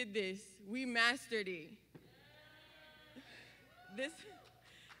 We did this, we mastered it.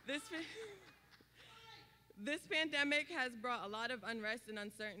 This pandemic has brought a lot of unrest and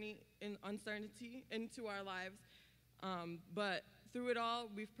uncertainty into our lives, but through it all,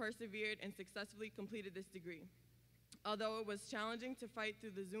 we've persevered and successfully completed this degree. Although it was challenging to fight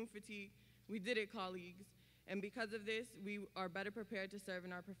through the Zoom fatigue, we did it, colleagues, and because of this, we are better prepared to serve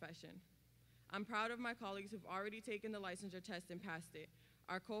in our profession. I'm proud of my colleagues who've already taken the licensure test and passed it.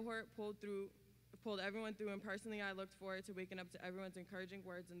 Our cohort pulled everyone through, and personally, I looked forward to waking up to everyone's encouraging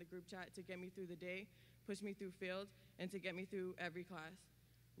words in the group chat to get me through the day, push me through field, and to get me through every class.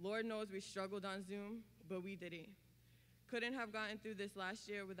 Lord knows we struggled on Zoom, but we did it. Couldn't have gotten through this last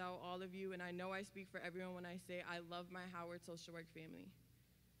year without all of you, and I know I speak for everyone when I say I love my Howard Social Work family.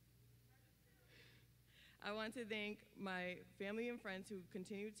 I want to thank my family and friends who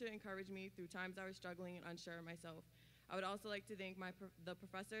continued to encourage me through times I was struggling and unsure of myself. I would also like to thank the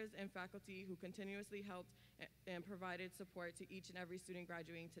professors and faculty who continuously helped and provided support to each and every student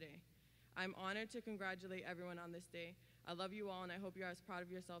graduating today. I'm honored to congratulate everyone on this day. I love you all, and I hope you're as proud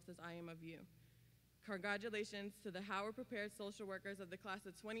of yourselves as I am of you. Congratulations to the Howard Prepared Social Workers of the class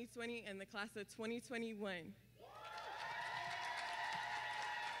of 2020 and the class of 2021.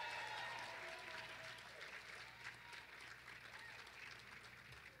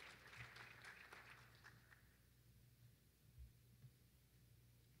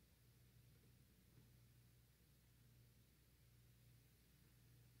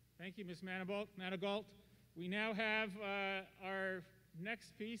 Thank you, Ms. Manigault. We now have our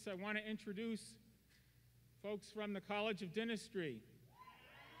next piece. I want to introduce folks from the College of Dentistry.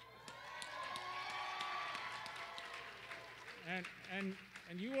 And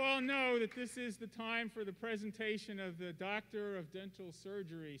you all know that this is the time for the presentation of the Doctor of Dental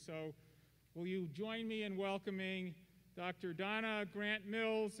Surgery. So will you join me in welcoming Dr. Donna Grant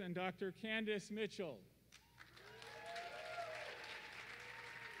Mills and Dr. Candace Mitchell.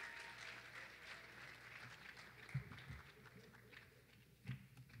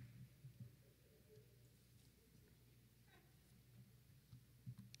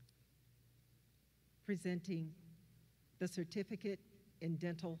 Presenting the Certificate in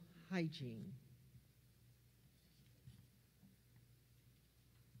Dental Hygiene.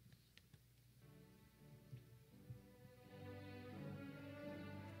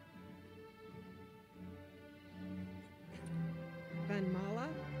 Vanmala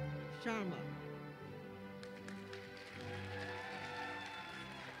Sharma.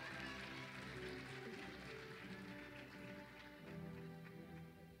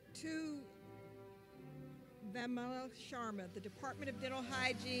 To Vanmala Sharma, the Department of Dental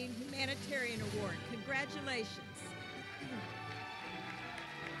Hygiene Humanitarian Award. Congratulations.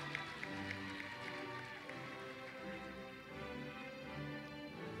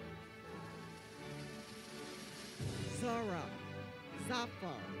 Zara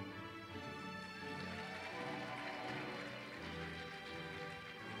Zafar.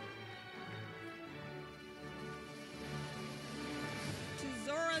 To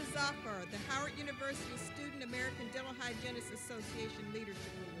Zora Zafar, the Howard University Student American Dental Hygienists Association Leadership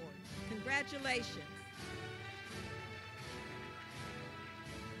Award. Congratulations.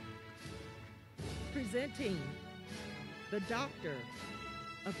 Presenting the Doctor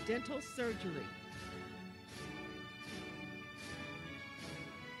of Dental Surgery.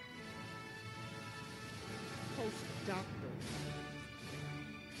 Post-Doctoral.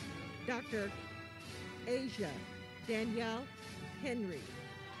 Dr. Asia Danielle Henry.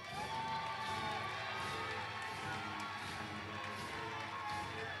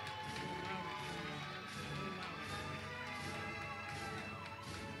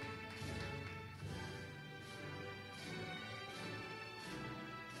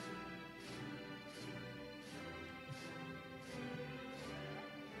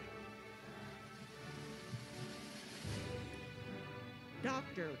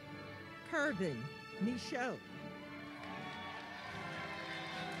 Dr. Kervin Michaud.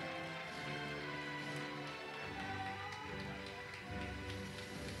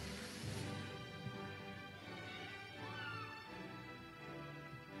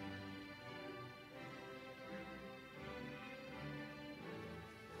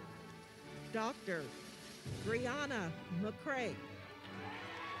 Dr. Brianna McCrae.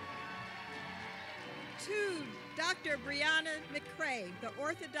 To Dr. Brianna McCrae, the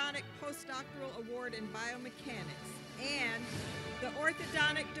Orthodontic Post-Doctoral Award in Biomechanics and the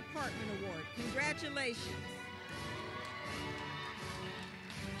Orthodontic Department Award. Congratulations.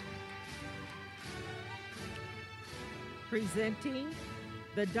 Presenting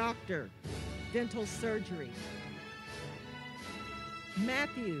the Doctor, Dental Surgery.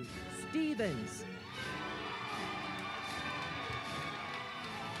 Matthew Stevens.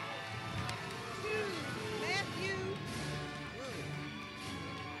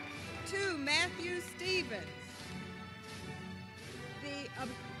 To Matthew Stevens,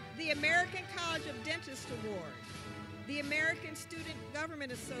 the American College of Dentists Award, the American Student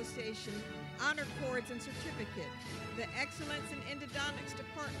Government Association Honor Cords and Certificate, the Excellence in Endodontics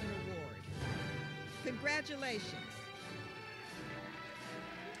Department Award. Congratulations.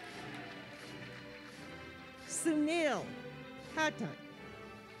 Sunil Pathak.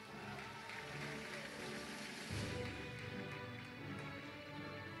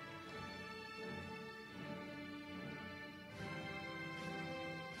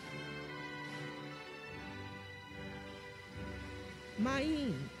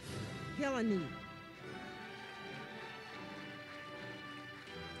 Maeen Helani.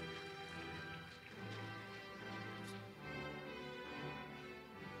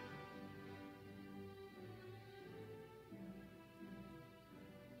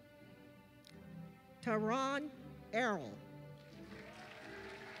 Taron Errol.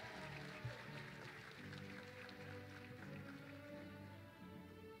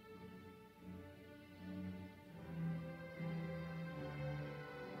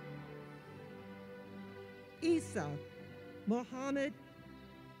 Isa Mohammed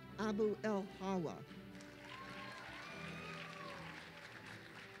Abu El Hawa.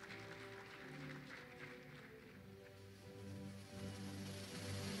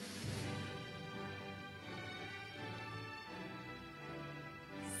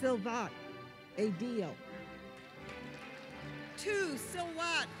 Silvat Adil. To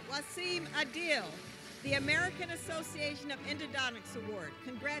Silwat Wasim Adil, the American Association of Endodontics Award.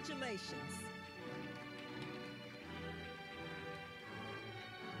 Congratulations.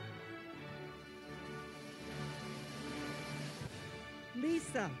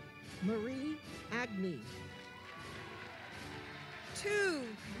 Lisa Marie Agnew. To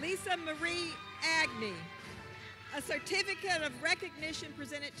Lisa Marie Agnew, a certificate of recognition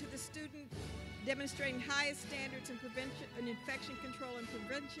presented to the student demonstrating highest standards in prevention and infection control and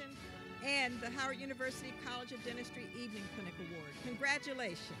prevention, and the Howard University College of Dentistry Evening Clinic Award.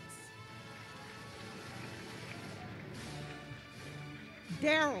 Congratulations.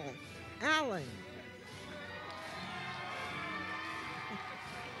 Daryl Allen.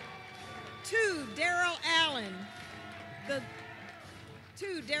 To Daryl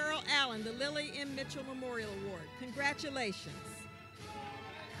Allen, the Lily M. Mitchell Memorial Award. Congratulations.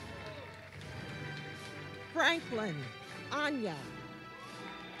 Franklin Anya.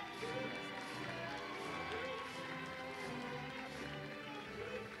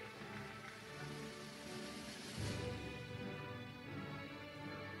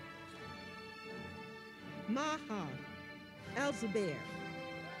 Maha Elzabear.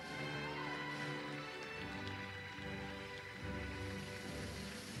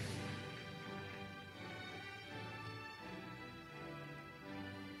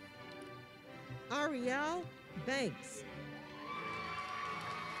 Ariel Banks.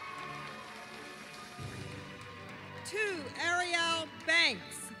 To Ariel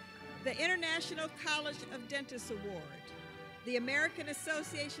Banks, the International College of Dentists Award. the American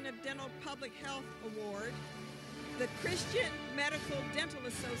Association of Dental Public Health Award, the Christian Medical Dental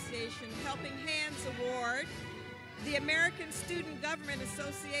Association Helping Hands Award, the American Student Government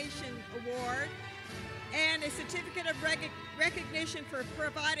Association Award, and a certificate of recognition for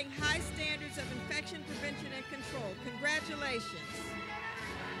providing high standards of infection prevention and control. Congratulations.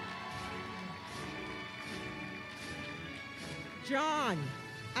 John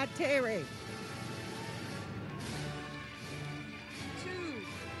Atere.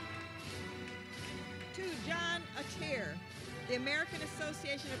 To John Atere, the American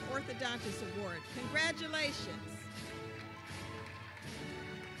Association of Orthodontics Award. Congratulations.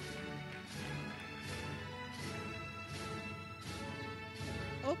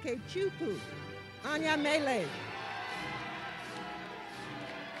 Okay, Chuku. Anya Mele.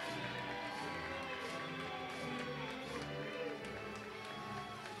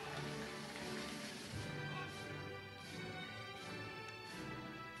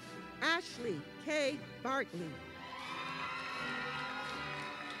 Ashley K. Bartley.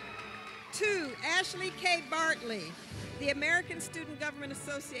 To Ashley K. Bartley, the American Student Government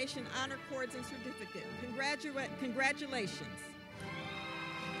Association Honor Cords and Certificate. Congratulations.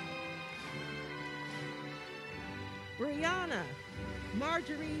 Brianna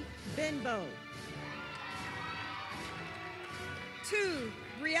Marjorie Benbow. To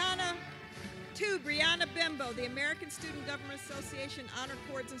Brianna Bembo, the American Student Government Association Honor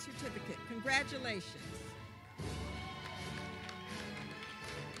Cords and Certificate. Congratulations.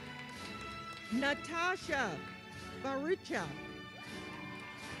 Natasha Barucha.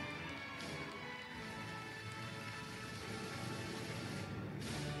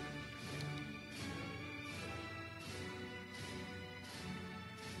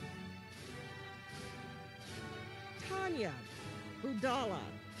 Tanya Budala.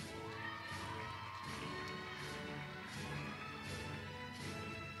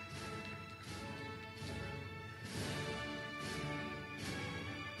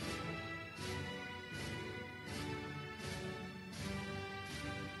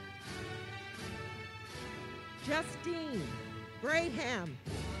 Justine Braham.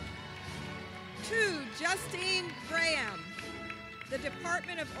 To Justine Graham, the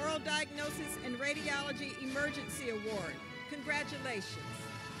Department of Oral Diagnosis and Radiology Emergency Award. Congratulations.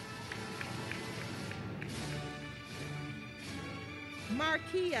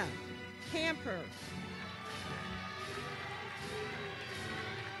 Markia Camper.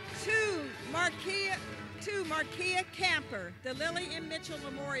 To Markia Camper, the Lily M. Mitchell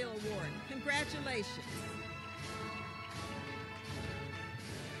Memorial Award. Congratulations.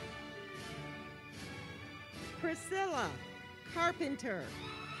 Priscilla Carpenter.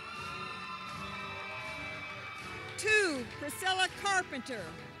 To Priscilla Carpenter,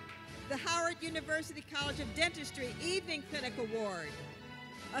 the Howard University College of Dentistry Evening Clinic Award,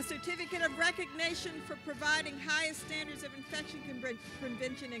 a certificate of recognition for providing highest standards of infection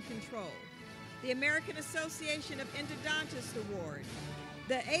prevention and control, the American Association of Endodontists Award,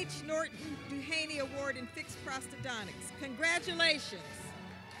 the H. Norton Duhaney Award in Fixed Prosthodontics. Congratulations.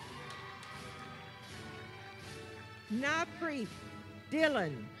 Napreet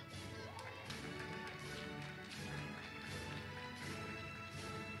Dylan.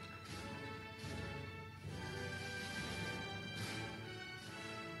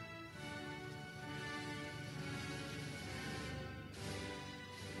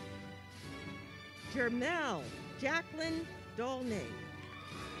 Jermel Jacqueline Dolnay.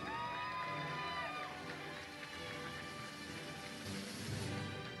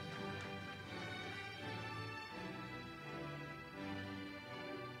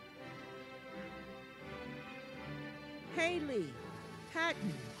 Haley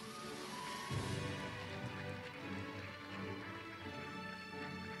Patton.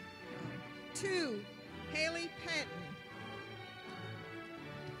 To Haley Patton.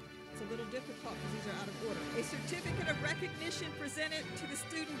 It's a little difficult because these are out of order. A certificate of recognition presented to the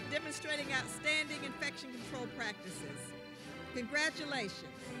student demonstrating outstanding infection control practices. Congratulations.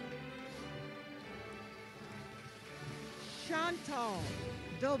 Chantal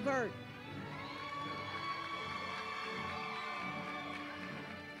Dobert.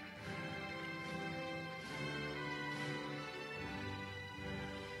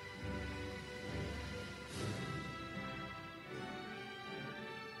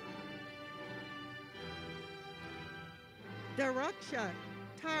 Daraksha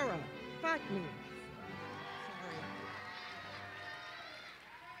Tara Fatmi.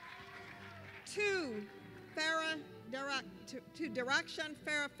 To Darakshan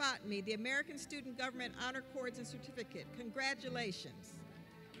Farah Fatmi, the American Student Government Honor Cords and Certificate. Congratulations.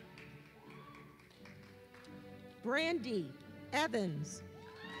 Brandy Evans.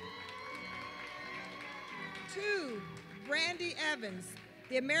 2, Brandy Evans,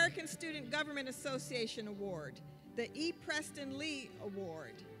 the American Student Government Association Award, the E. Preston Lee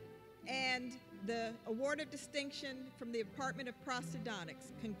Award, and the Award of Distinction from the Department of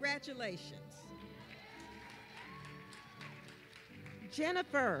Prosthodontics. Congratulations.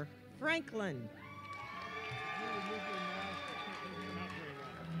 Jennifer Franklin.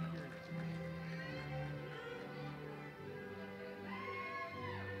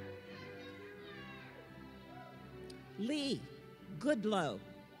 Lee Goodlow.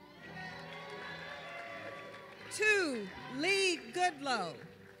 2, Lee Goodlow,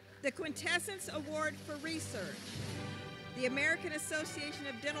 the Quintessence Award for Research, the American Association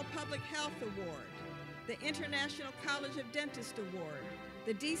of Dental Public Health Award, the International College of Dentists Award,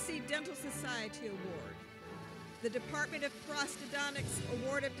 the DC Dental Society Award, the Department of Prosthodontics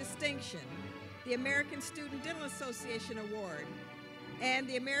Award of Distinction, the American Student Dental Association Award, and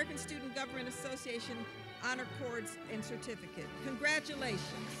the American Student Government Association Honor Cords and Certificate. Congratulations.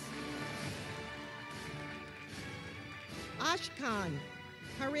 Ashkan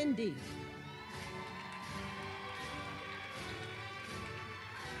Harindi.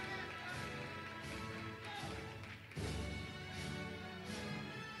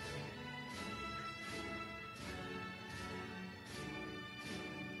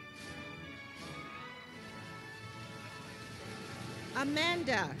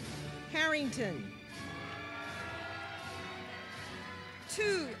 Amanda Harrington.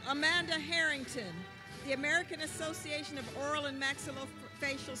 2, Amanda Harrington, the American Association of Oral and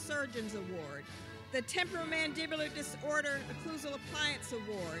Maxillofacial Surgeons Award, the Temporomandibular Disorder Occlusal Appliance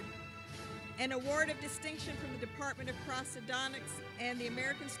Award, an Award of Distinction from the Department of Prosthodontics, and the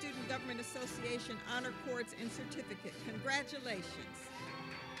American Student Government Association Honor Cords and Certificate. Congratulations.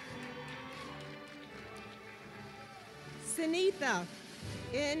 Sunitha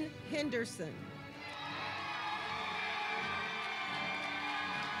N. Henderson.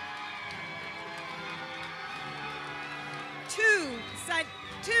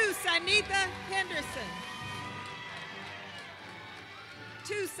 2, Sunitha Henderson.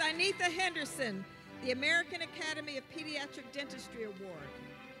 2, Sunitha Henderson, the American Academy of Pediatric Dentistry Award,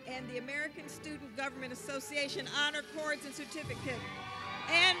 and the American Student Government Association Honor Cords and Certificate.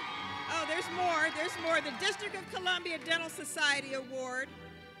 And, oh, there's more, the District of Columbia Dental Society Award,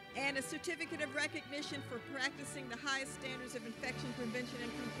 and a Certificate of Recognition for practicing the highest standards of infection prevention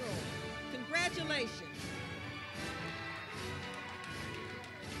and control. Congratulations.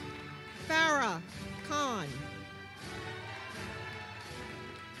 Farah Khan.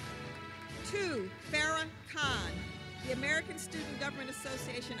 2, Farah Khan, the American Student Government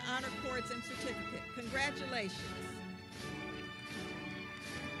Association Honor Cords and Certificate. Congratulations.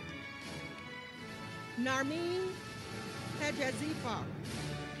 Narmeen Hajazifar.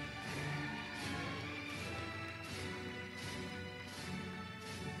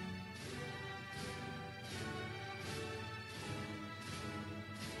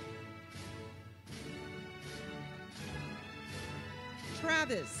 2,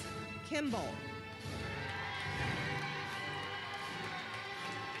 Travis Kimball.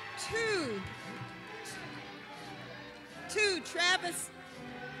 2,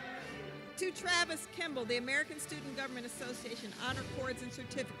 Travis Kimball, the American Student Government Association Honor Cords and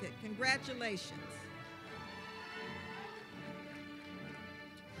Certificate. Congratulations.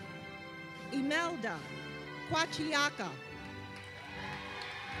 Imelda Kwachiaka.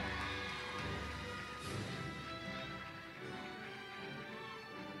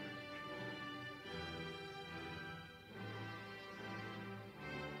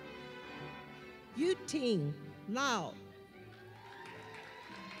 2, Lao.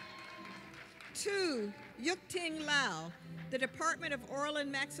 2, Yukting Lau, the Department of Oral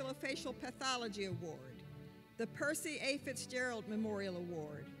and Maxillofacial Pathology Award, the Percy A. Fitzgerald Memorial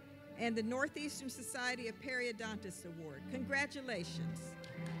Award, and the Northeastern Society of Periodontists Award. Congratulations.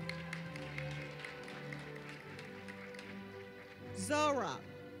 Zora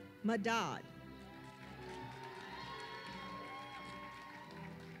Madad.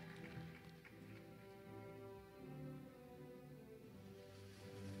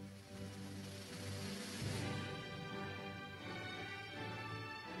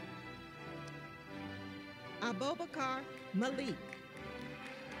 2, Abubakar Malik. 3,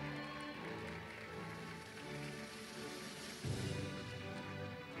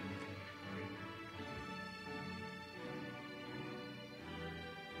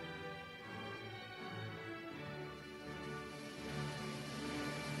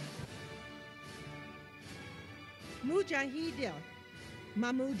 Mujahida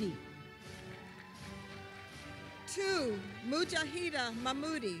Mahmoodi. 2, Mujahida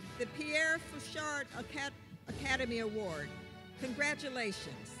Mahmoudi, the Pierre Fouchard Academy Award.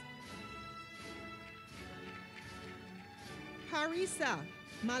 Congratulations. Parisa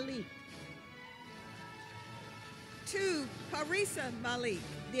Malik. 2, Parisa Malik,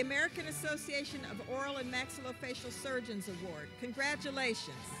 the American Association of Oral and Maxillofacial Surgeons Award.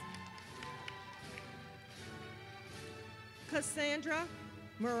 Congratulations. Cassandra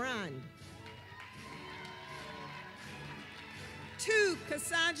Morand. 2,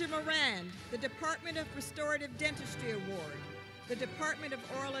 Cassandra Morand, the Department of Restorative Dentistry Award, the Department of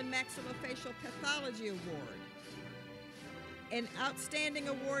Oral and Maxillofacial Pathology Award, an Outstanding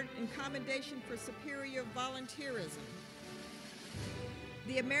Award in Commendation for Superior Volunteerism,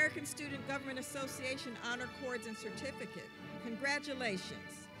 the American Student Government Association Honor Cords and Certificate.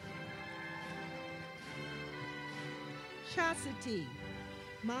 Congratulations. Chastity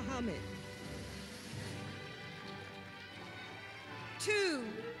Muhammad. 2,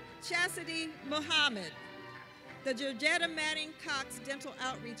 Chastity Muhammad, the Georgetta Manning Cox Dental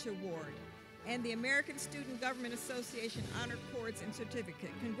Outreach Award, and the American Student Government Association Honor Cords and Certificate.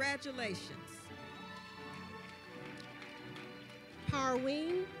 Congratulations.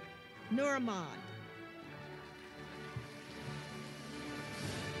 Parween Nurmad.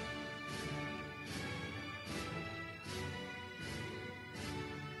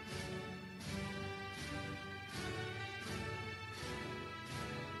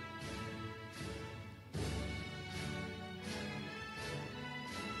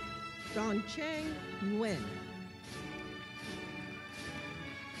 'Don Cheng Nguyen.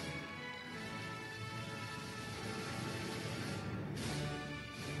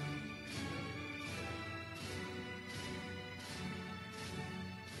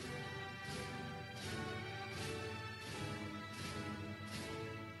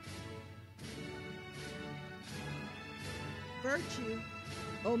 'Virtue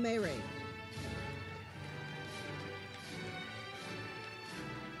Omere.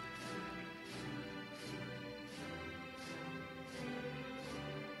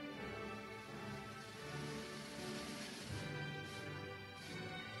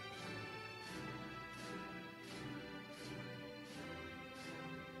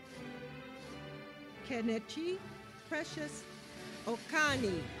 'Kenichi Precious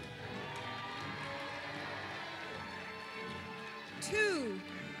Okani. 2,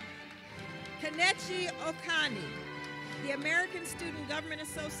 Kanechi Okani, the American Student Government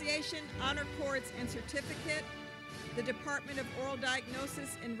Association Honor Cords and Certificate, the Department of Oral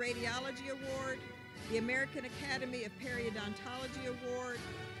Diagnosis and Radiology Award, the American Academy of Periodontology Award,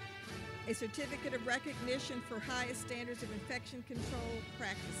 a Certificate of Recognition for Highest Standards of Infection Control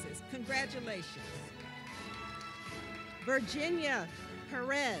Practices. Congratulations. Virginia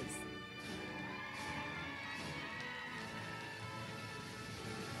Perez.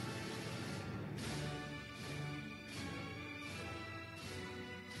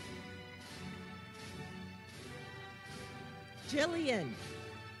 'Jillian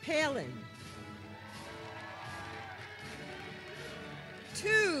Palin.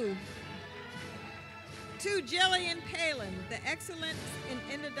 2, Jillian Palin, the Excellence in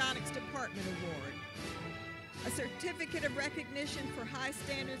Endodontics Department Award, a Certificate of Recognition for High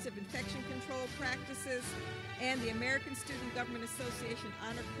Standards of Infection Control Practices, and the American Student Government Association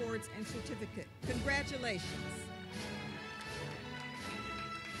Honor Cords and Certificate. Congratulations.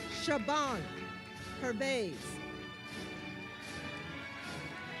 Shaban Pervez.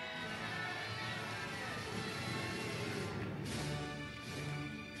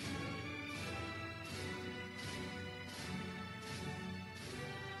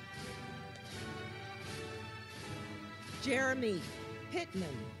 'Jeremy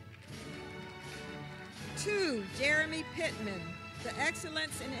Pittman. 2, Jeremy Pittman, the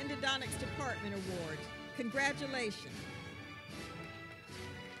Excellence in Endodontics Department Award. Congratulations.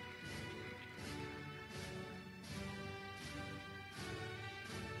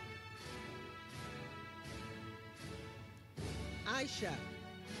 Aisha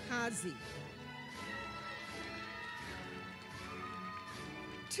Kazi.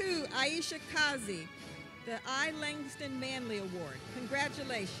 2, Aisha Kazi, the I. Langston Manley Award.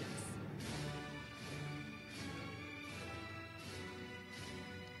 Congratulations.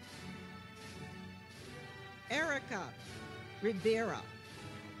 Erica Rivera.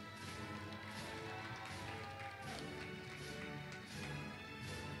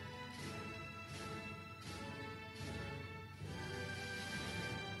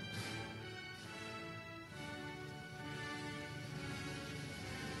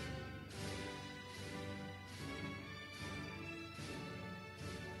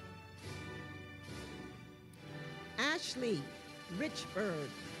 Ashley Richburg.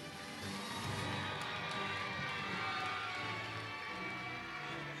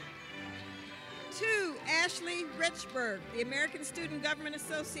 To Ashley Richburg, the American Student Government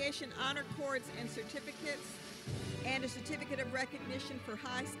Association Honor Cords and Certificates, and a Certificate of Recognition for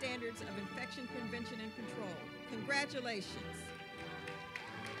High Standards of Infection Prevention and Control. Congratulations.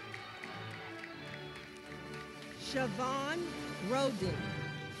 Siobhan Roden.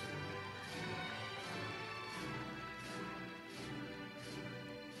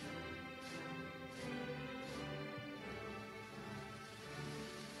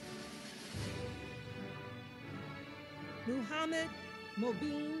 Muhammad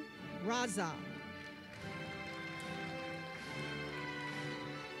Mobeen Raza.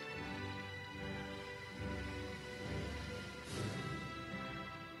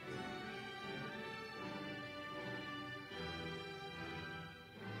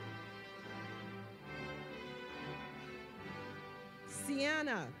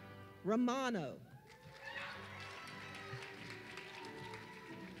 Sienna Romano.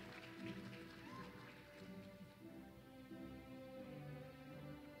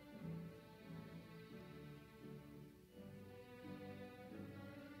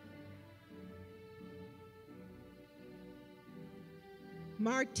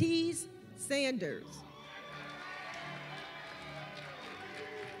 Martise Sanders.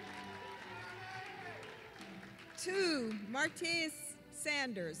 To Martise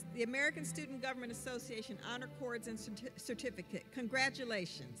Sanders, the American Student Government Association Honor Cords and Certificate.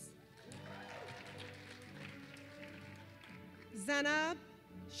 Congratulations. Zanab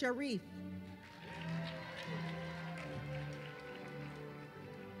Sharif.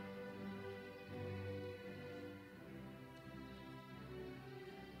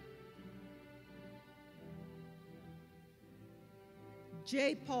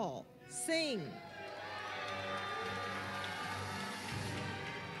 J. Paul Singh.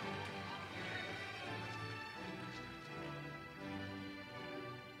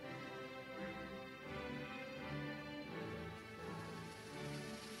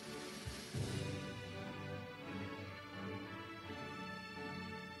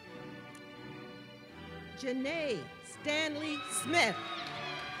 Janae Stanley Smith.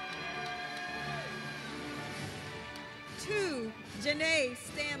 To Janae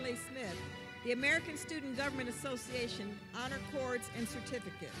Stanley Smith, the American Student Government Association Honor Cords and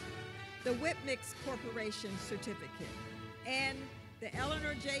Certificate, the Whitmix Corporation Certificate, and the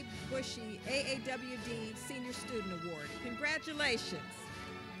Eleanor J. Bushy AAWD Senior Student Award. Congratulations.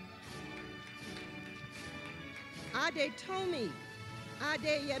 Adetomi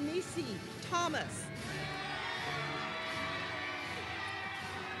Adeyemisi Thomas.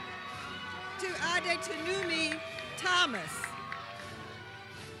 To Adetunumi Thomas,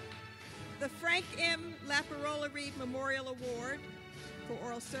 the Frank M. Laparola Reed Memorial Award for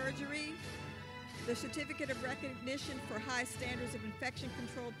Oral Surgery, the Certificate of Recognition for High Standards of Infection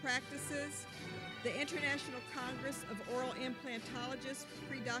Control Practices, the International Congress of Oral Implantologists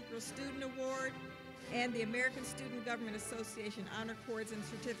Pre-Doctoral Student Award, and the American Student Government Association Honor Cords and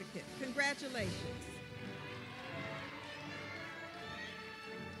Certificate. Congratulations.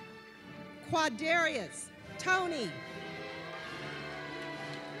 Quadarius Tony.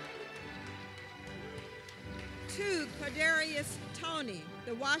 To Quadarius Tony,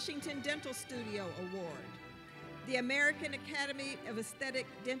 the Washington Dental Studio Award, the American Academy of Aesthetic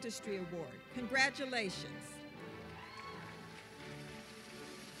Dentistry Award. Congratulations.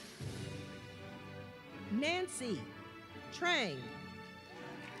 Nancy Trang.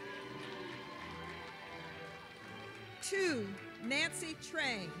 To Nancy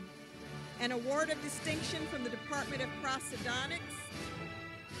Trang, an award of distinction from the Department of Prosthodontics,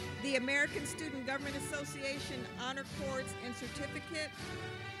 the American Student Government Association Honor Cords and Certificate,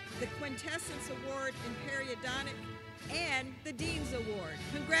 the Quintessence Award in Periodontic, and the Dean's Award.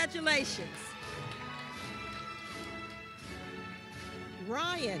 Congratulations.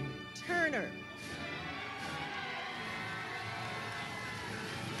 Ryan Turner.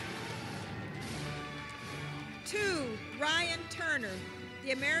 To Ryan Turner,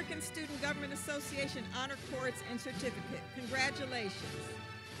 the American Student Government Association Honor Cords and Certificate. Congratulations.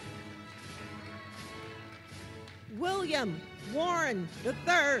 William Warren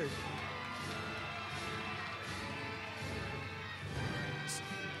III.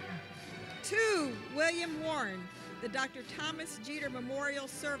 To William Warren, the Dr. Thomas Jeter Memorial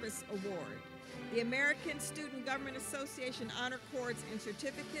Service Award, the American Student Government Association Honor Cords and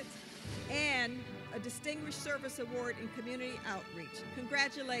Certificates, and a Distinguished Service Award in Community Outreach.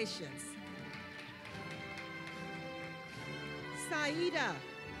 Congratulations. Saida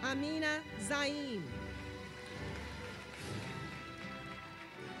Amina Zaim.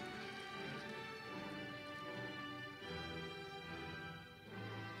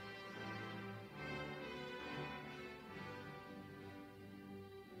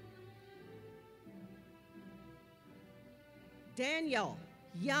 Daniel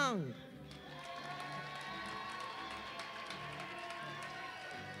Young.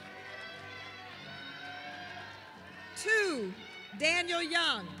 Two, Daniel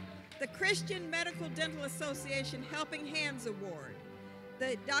Young, the Christian Medical Dental Association Helping Hands Award,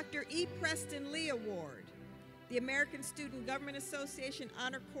 the Dr. E. Preston Lee Award, the American Student Government Association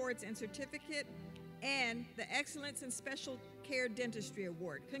Honor Cords and Certificate, and the Excellence in Special Care Dentistry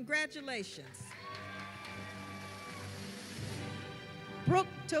Award. Congratulations. Brooke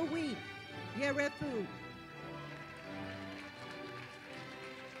Tawit Yerefu.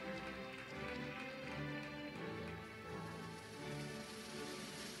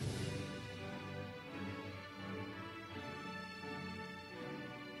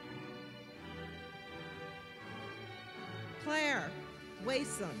 Claire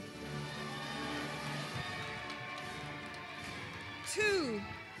Wason. Two,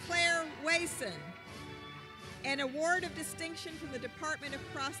 Claire Wason, an award of distinction from the Department of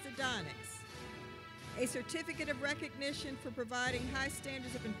Prosthodontics, a certificate of recognition for providing high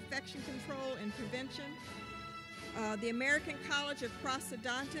standards of infection control and prevention, the American College of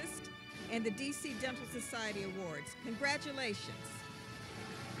Prosthodontists, and the DC Dental Society Awards. Congratulations.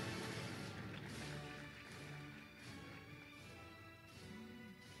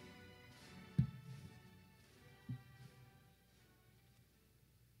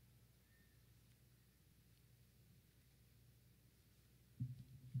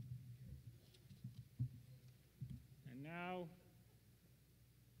 And now,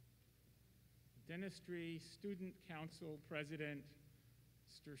 Dentistry Student Council President,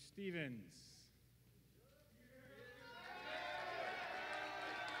 Mr. Stevens.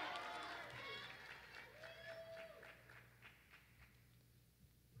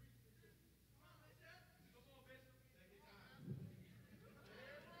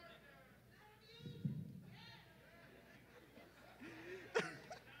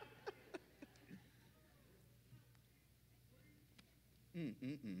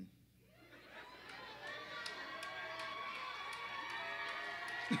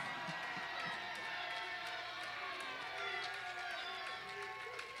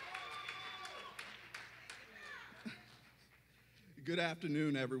 Good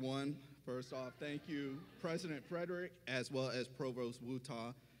afternoon, everyone. First off, thank you, President Frederick, as well as Provost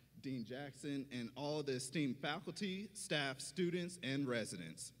Wutah, Dean Jackson, and all the esteemed faculty, staff, students, and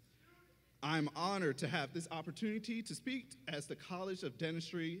residents. I'm honored to have this opportunity to speak as the College of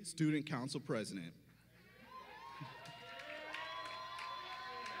Dentistry Student Council President.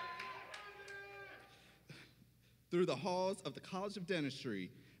 Through the halls of the College of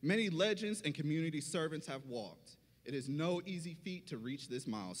Dentistry, many legends and community servants have walked. It is no easy feat to reach this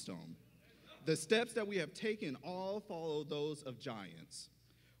milestone. The steps that we have taken all follow those of giants.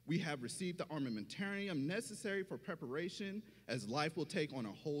 We have received the armamentarium necessary for preparation, as life will take on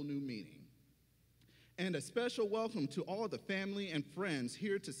a whole new meaning. And a special welcome to all the family and friends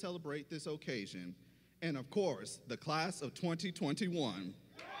here to celebrate this occasion. And of course, the class of 2021.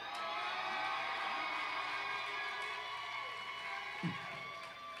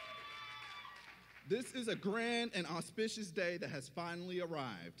 This is a grand and auspicious day that has finally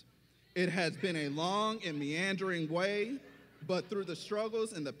arrived. It has been a long and meandering way, but through the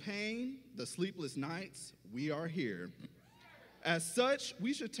struggles and the pain, the sleepless nights, we are here. As such,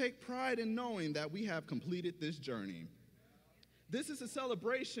 we should take pride in knowing that we have completed this journey. This is a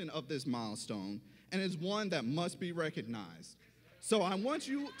celebration of this milestone and is one that must be recognized. So I want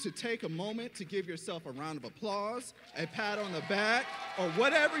you to take a moment to give yourself a round of applause, a pat on the back, or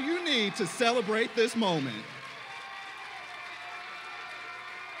whatever you need to celebrate this moment.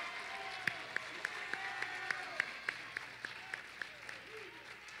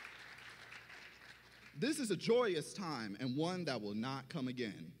 This is a joyous time and one that will not come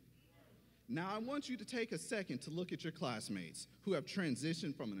again. Now I want you to take a second to look at your classmates who have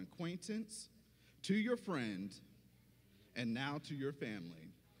transitioned from an acquaintance to your friend and now to your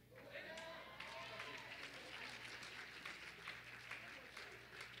family.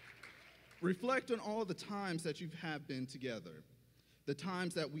 Reflect on all the times that you have been together, the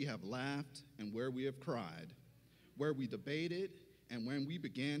times that we have laughed and where we have cried, where we debated and when we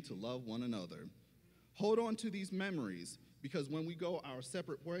began to love one another. Hold on to these memories, because when we go our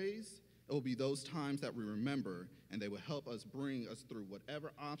separate ways, it will be those times that we remember, and they will help us bring us through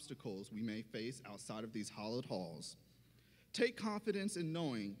whatever obstacles we may face outside of these hallowed halls. Take confidence in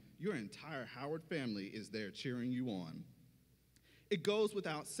knowing your entire Howard family is there cheering you on. It goes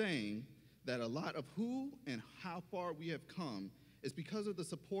without saying that a lot of who and how far we have come is because of the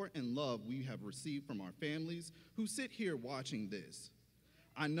support and love we have received from our families who sit here watching this.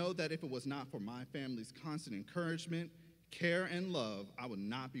 I know that if it was not for my family's constant encouragement, care, and love, I would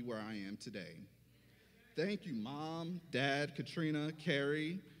not be where I am today. Thank you, Mom, Dad, Katrina,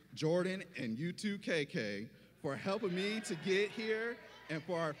 Carrie, Jordan, and you too, KK, for helping me to get here and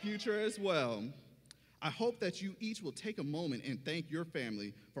for our future as well. I hope that you each will take a moment and thank your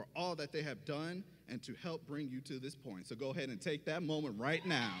family for all that they have done and to help bring you to this point. So go ahead and take that moment right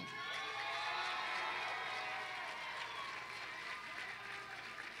now.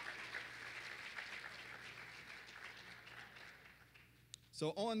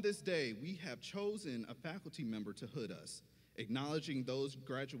 So on this day, we have chosen a faculty member to hood us, acknowledging those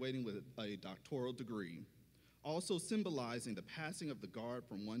graduating with a doctoral degree, also symbolizing the passing of the guard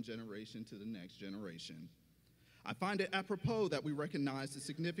from one generation to the next generation. I find it apropos that we recognize the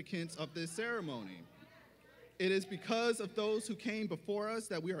significance of this ceremony. It is because of those who came before us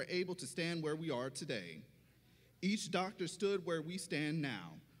that we are able to stand where we are today. Each doctor stood where we stand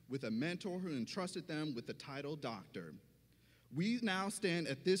now, with a mentor who entrusted them with the title doctor. We now stand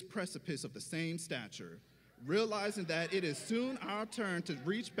at this precipice of the same stature, realizing that it is soon our turn to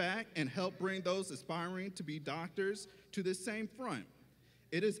reach back and help bring those aspiring to be doctors to this same front.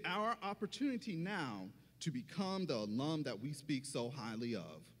 It is our opportunity now to become the alum that we speak so highly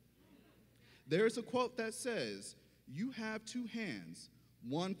of. There's a quote that says, "You have two hands,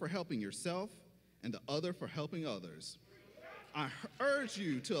 one for helping yourself and the other for helping others." I urge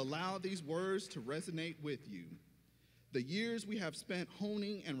you to allow these words to resonate with you. The years we have spent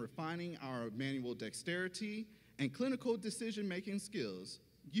honing and refining our manual dexterity and clinical decision-making skills,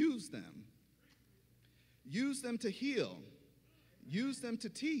 use them. Use them to heal. Use them to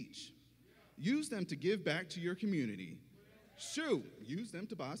teach. Use them to give back to your community. Shoot, use them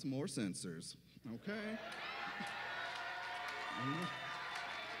to buy some more sensors, okay?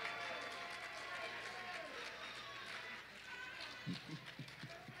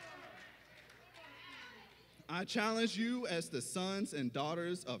 I challenge you as the sons and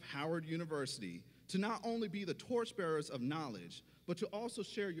daughters of Howard University to not only be the torchbearers of knowledge, but to also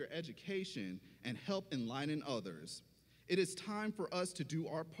share your education and help enlighten others. It is time for us to do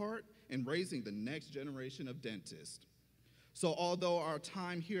our part in raising the next generation of dentists. So although our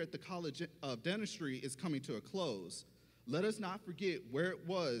time here at the College of Dentistry is coming to a close, let us not forget where it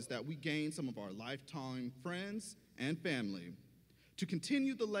was that we gained some of our lifetime friends and family. To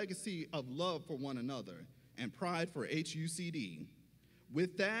continue the legacy of love for one another and pride for HUCD.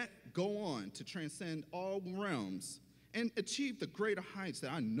 With that, go on to transcend all realms and achieve the greater heights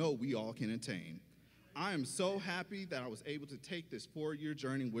that I know we all can attain. I am so happy that I was able to take this 4-year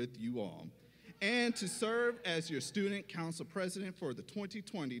journey with you all and to serve as your student council president for the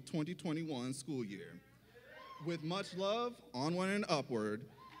 2020-2021 school year. With much love, onward and upward,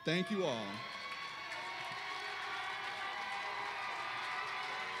 thank you all.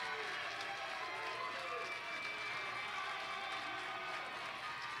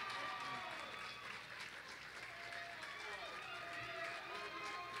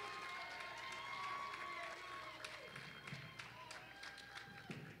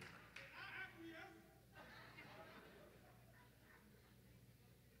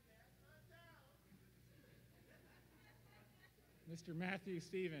 Mr. Matthew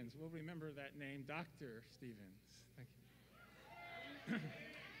Stevens, we'll remember that name, Dr. Stevens. Thank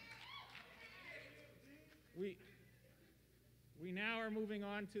you. We now are moving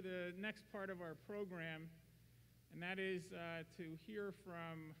on to the next part of our program, and that is to hear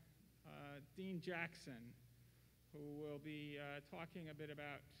from Dean Jackson, who will be talking a bit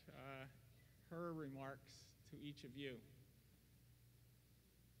about her remarks to each of you.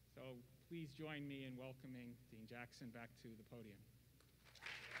 So please join me in welcoming Dean Jackson back to the podium.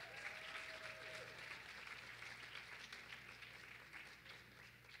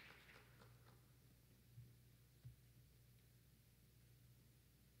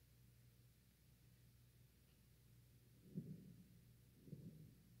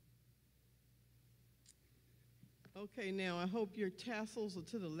 Okay, now I hope your tassels are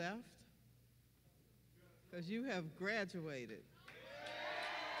to the left, because you have graduated.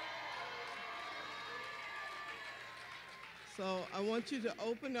 So I want you to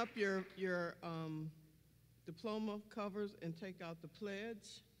open up your diploma covers and take out the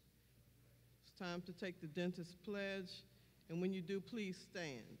pledge. It's time to take the dentist pledge, and when you do, please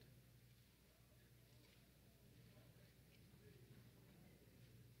stand.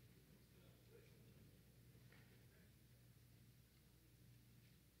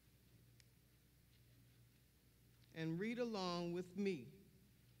 And read along with me.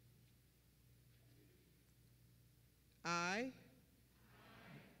 I,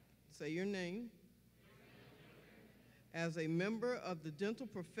 say your name, as a member of the dental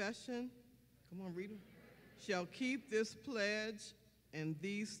profession, come on, read them, shall keep this pledge and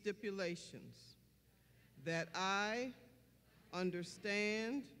these stipulations, that I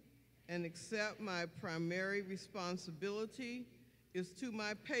understand and accept my primary responsibility is to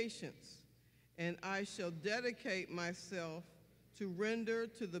my patients, and I shall dedicate myself to render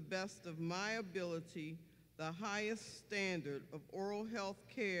to the best of my ability the highest standard of oral health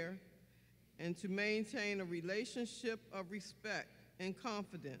care and to maintain a relationship of respect and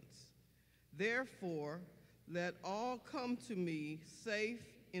confidence. Therefore, let all come to me safe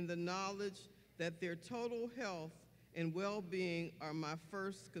in the knowledge that their total health and well-being are my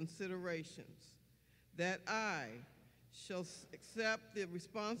first considerations, that I shall accept the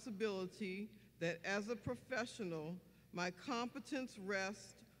responsibility that as a professional, my competence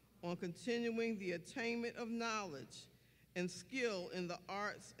rests on continuing the attainment of knowledge and skill in the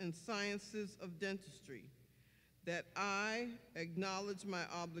arts and sciences of dentistry, that I acknowledge my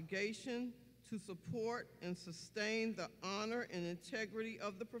obligation to support and sustain the honor and integrity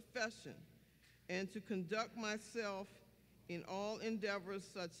of the profession, and to conduct myself in all endeavors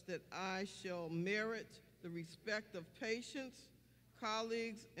such that I shall merit the respect of patients,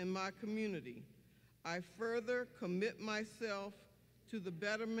 colleagues, and my community. I further commit myself to the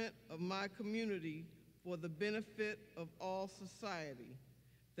betterment of my community for the benefit of all society,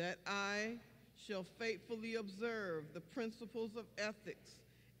 that I shall faithfully observe the principles of ethics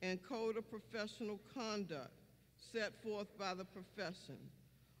and code of professional conduct set forth by the profession.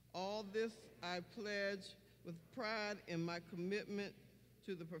 All this I pledge with pride in my commitment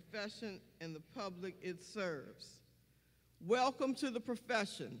to the profession and the public it serves. Welcome to the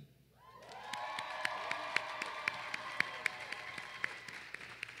profession.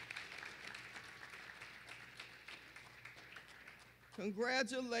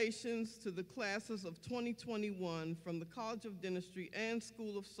 Congratulations to the classes of 2021 from the College of Dentistry and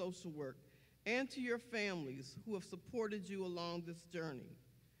School of Social Work, and to your families who have supported you along this journey.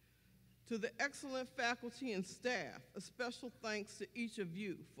 To the excellent faculty and staff, a special thanks to each of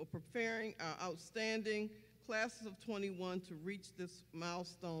you for preparing our outstanding classes of 21 to reach this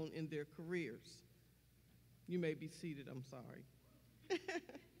milestone in their careers. You may be seated, I'm sorry.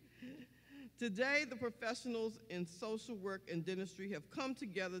 Today, the professionals in social work and dentistry have come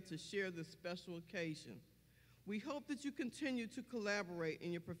together to share this special occasion. We hope that you continue to collaborate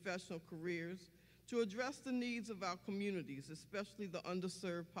in your professional careers to address the needs of our communities, especially the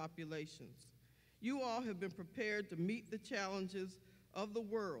underserved populations. You all have been prepared to meet the challenges of the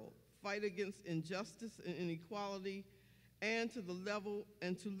world, fight against injustice and inequality, and to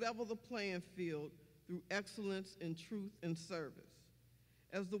level the playing field through excellence in truth and service.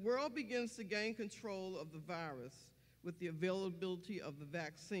 As the world begins to gain control of the virus with the availability of the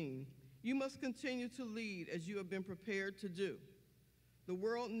vaccine, you must continue to lead as you have been prepared to do. The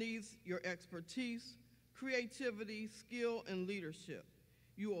world needs your expertise, creativity, skill, and leadership.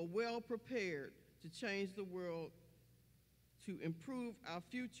 You are well prepared to change the world to improve our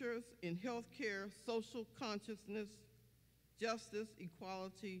futures in healthcare, social consciousness, justice,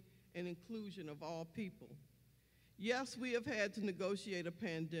 equality, and inclusion of all people. Yes, we have had to negotiate a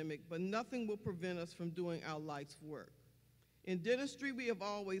pandemic, but nothing will prevent us from doing our life's work. In dentistry, we have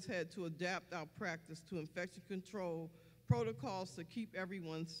always had to adapt our practice to infection control protocols to keep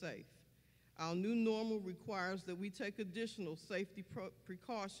everyone safe. Our new normal requires that we take additional safety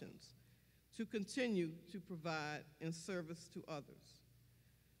precautions to continue to provide in service to others.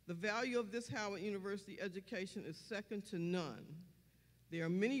 The value of this Howard University education is second to none. There are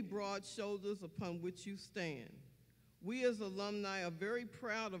many broad shoulders upon which you stand. We as alumni are very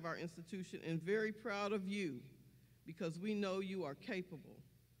proud of our institution and very proud of you because we know you are capable.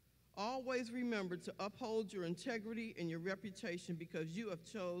 Always remember to uphold your integrity and your reputation because you have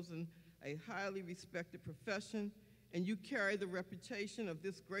chosen a highly respected profession and you carry the reputation of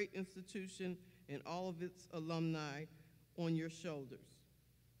this great institution and all of its alumni on your shoulders.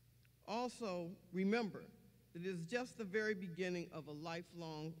 Also, remember that it is just the very beginning of a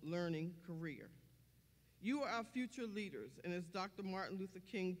lifelong learning career. You are our future leaders, and as Dr. Martin Luther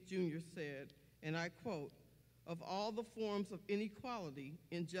King Jr. said, and I quote, "Of all the forms of inequality,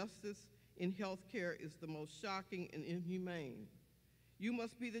 injustice in healthcare is the most shocking and inhumane. You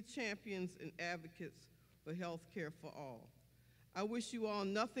must be the champions and advocates for healthcare for all." I wish you all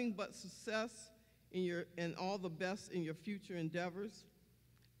nothing but success and all the best in your future endeavors.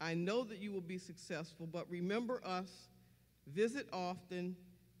 I know that you will be successful, but remember us, visit often,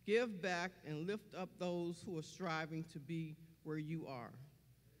 give back, and lift up those who are striving to be where you are.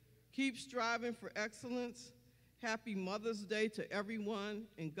 Keep striving for excellence. Happy Mother's Day to everyone,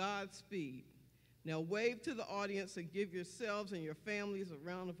 and Godspeed. Now wave to the audience and give yourselves and your families a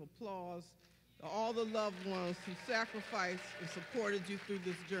round of applause. to all the loved ones who sacrificed and supported you through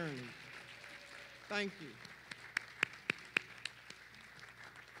this journey. Thank you.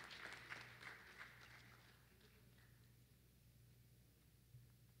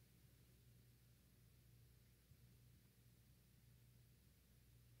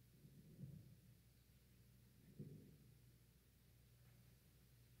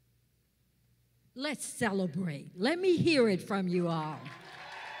 Let's celebrate. Let me hear it from you all.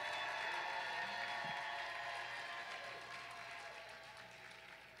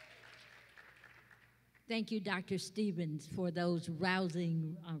 Thank you, Dr. Stevens, for those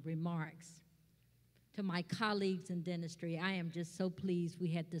rousing remarks. To my colleagues in dentistry, I am just so pleased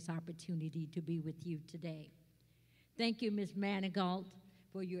we had this opportunity to be with you today. Thank you, Ms. Manigault,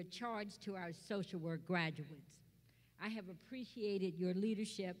 for your charge to our social work graduates. I have appreciated your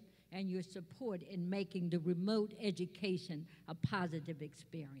leadership and your support in making the remote education a positive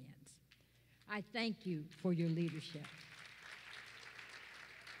experience. I thank you for your leadership.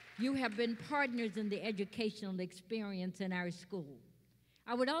 You have been partners in the educational experience in our school.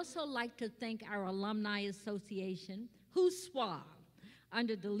 I would also like to thank our Alumni Association, HUSWA,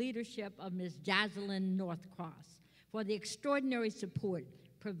 under the leadership of Ms. Jocelyn Northcross, for the extraordinary support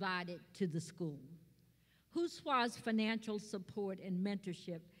provided to the school. HUSWA's financial support and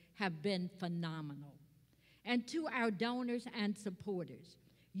mentorship have been phenomenal. And to our donors and supporters,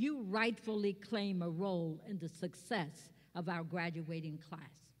 you rightfully claim a role in the success of our graduating class.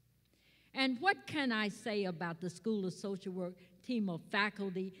 And what can I say about the School of Social Work team of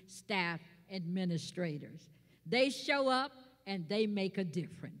faculty, staff, administrators? They show up and they make a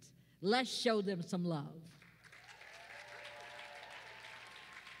difference. Let's show them some love.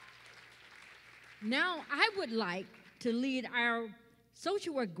 Now, I would like to lead our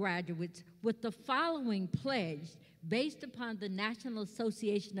social work graduates with the following pledge based upon the National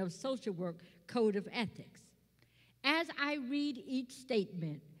Association of Social Work Code of Ethics. As I read each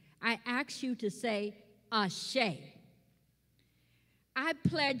statement, I ask you to say, Ashe. I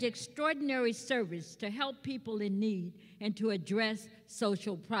pledge extraordinary service to help people in need and to address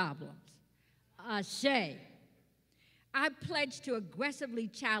social problems. Ashe. I pledge to aggressively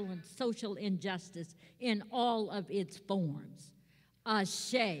challenge social injustice in all of its forms.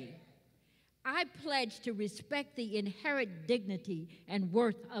 Ashe. I pledge to respect the inherent dignity and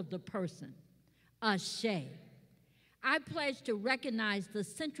worth of the person. Ashe. I pledge to recognize the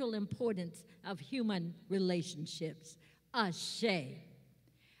central importance of human relationships. Ashe.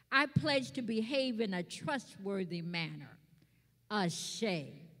 I pledge to behave in a trustworthy manner. Ashe.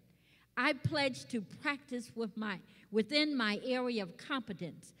 I pledge to practice within my area of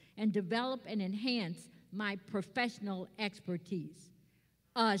competence and develop and enhance my professional expertise.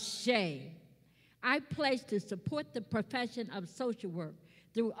 Ashe. I pledge to support the profession of social work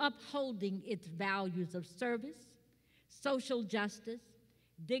through upholding its values of service, social justice,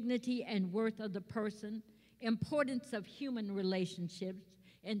 dignity and worth of the person, importance of human relationships,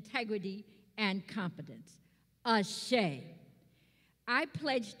 integrity, and competence. Ashe. I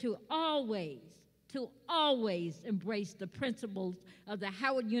pledge to always embrace the principles of the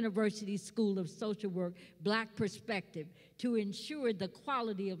Howard University School of Social Work Black Perspective to ensure the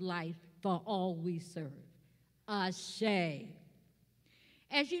quality of life for all we serve. Ashe.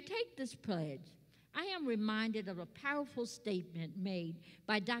 As you take this pledge, I am reminded of a powerful statement made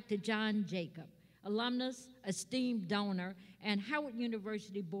by Dr. John Jacob, alumnus, esteemed donor, and Howard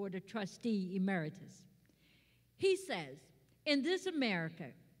University Board of Trustee Emeritus. He says, in this America,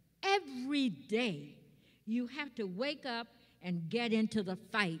 every day you have to wake up and get into the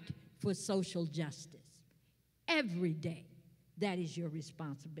fight for social justice. Every day, that is your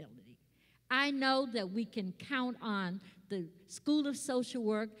responsibility. I know that we can count on the School of Social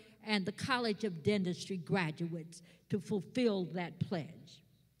Work and the College of Dentistry graduates to fulfill that pledge.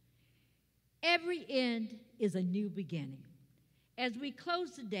 Every end is a new beginning. As we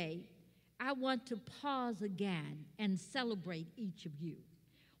close today, I want to pause again and celebrate each of you.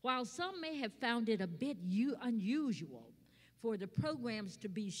 While some may have found it a bit unusual for the programs to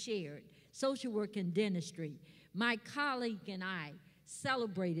be shared, social work and dentistry, my colleague and I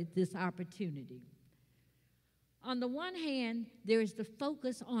celebrated this opportunity. On the one hand, there is the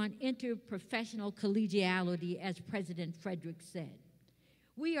focus on interprofessional collegiality, as President Frederick said.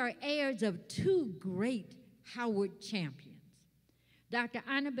 We are heirs of two great Howard champions. Dr.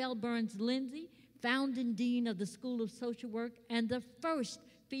 Annabelle Burns-Lindsay, founding dean of the School of Social Work and the first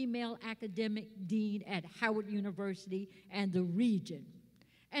female academic dean at Howard University and the region.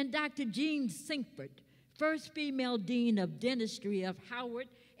 And Dr. Jean Sinkford, first female dean of dentistry of Howard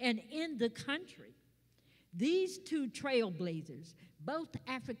and in the country. These two trailblazers both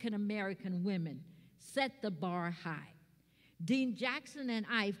African American women, set the bar high. Dean Jackson and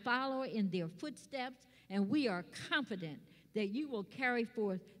I follow in their footsteps, and we are confident that you will carry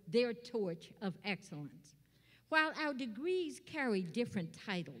forth their torch of excellence. While our degrees carry different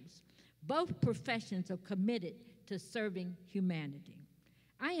titles, both professions are committed to serving humanity.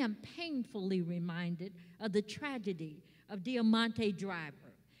 I am painfully reminded of the tragedy of Diamante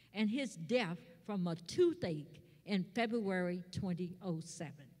Driver and his death from a toothache in February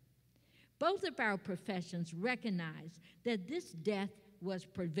 2007. Both of our professions recognize that this death was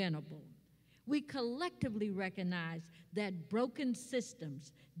preventable. We collectively recognize that broken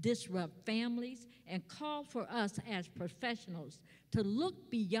systems disrupt families and call for us as professionals to look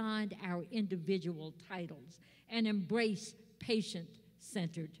beyond our individual titles and embrace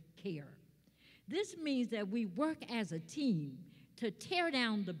patient-centered care. This means that we work as a team to tear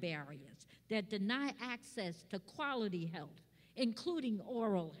down the barriers that deny access to quality health, including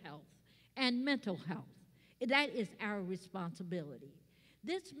oral health and mental health. That is our responsibility.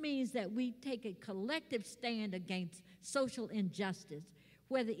 This means that we take a collective stand against social injustice,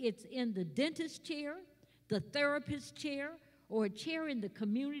 whether it's in the dentist chair, the therapist chair, or a chair in the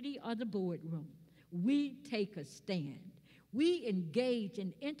community or the boardroom. We take a stand. We engage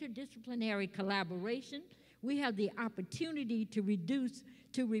in interdisciplinary collaboration. We have the opportunity to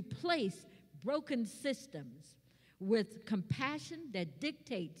replace broken systems with compassion that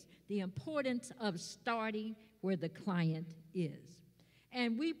dictates the importance of starting where the client is.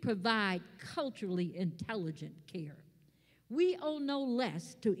 And we provide culturally intelligent care. We owe no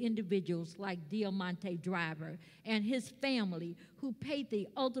less to individuals like Diamante Driver and his family who paid the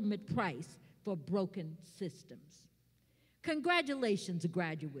ultimate price for broken systems. Congratulations,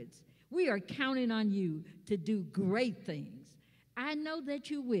 graduates. We are counting on you to do great things. I know that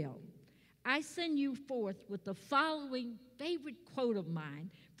you will. I send you forth with the following favorite quote of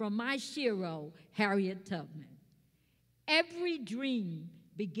mine from my shero, Harriet Tubman. Every dream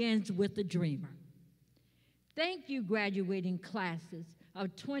begins with a dreamer. Thank you, graduating classes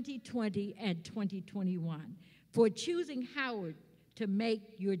of 2020 and 2021, for choosing Howard to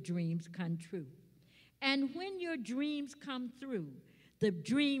make your dreams come true. And when your dreams come through, the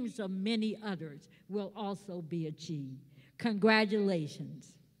dreams of many others will also be achieved.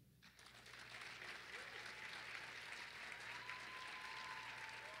 Congratulations.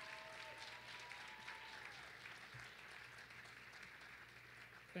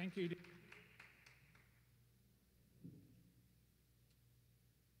 Thank you.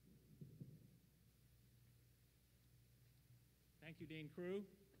 Thank you, Dean Crewe.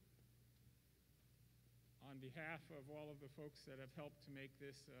 On behalf of all of the folks that have helped to make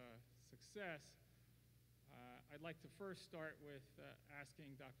this success, I'd like to first start with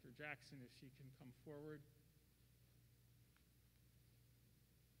asking Dr. Jackson if she can come forward.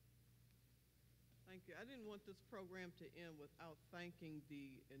 Thank you. I didn't want this program to end without thanking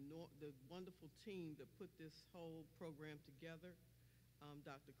the wonderful team that put this whole program together.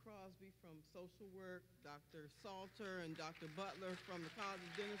 Dr. Crosby from social work, Dr. Salter and Dr. Butler from the College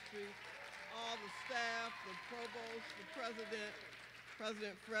of Dentistry, all the staff, the provost, the president,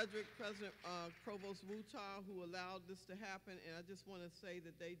 President Frederick, President Provost Wutah, who allowed this to happen. And I just want to say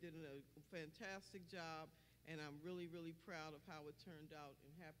that they did a fantastic job, and I'm really, really proud of how it turned out,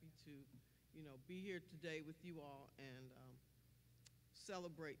 and happy to be here today with you all and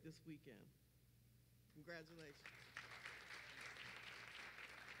celebrate this weekend. Congratulations.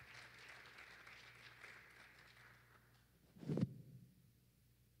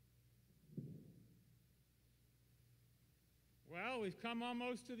 Well, we've come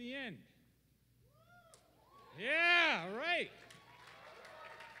almost to the end. Yeah, right.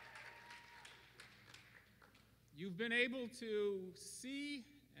 You've been able to see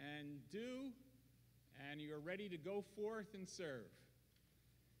and do, and you're ready to go forth and serve.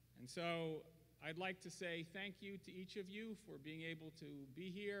 And so I'd like to say thank you to each of you for being able to be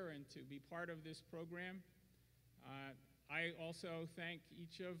here and to be part of this program. I also thank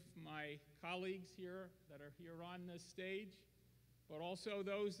each of my colleagues here that are here on the stage, but also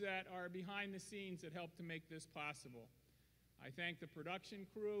those that are behind the scenes that help to make this possible. I thank the production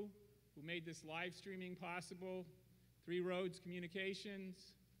crew who made this live streaming possible, Three Roads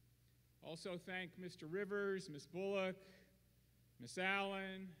Communications. Also thank Mr. Rivers, Ms. Bullock, Ms.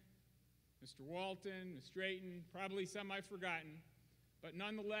 Allen, Mr. Walton, Ms. Drayton, probably some I've forgotten. But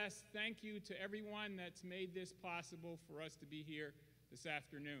nonetheless, thank you to everyone that's made this possible for us to be here this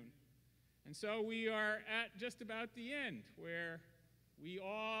afternoon. And so we are at just about the end, where we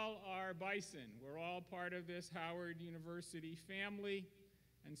all are Bison. We're all part of this Howard University family.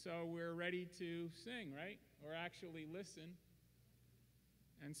 And so we're ready to sing, right? Or actually listen.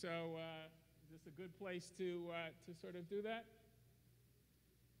 And so is this a good place to sort of do that?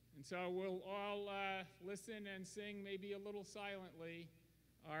 And so we'll all listen and sing, maybe a little silently,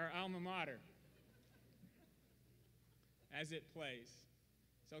 our alma mater as it plays.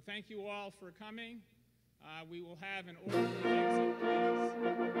 So thank you all for coming. We will have an orderly exit, please.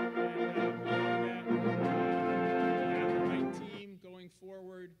 And we know that we have the right team going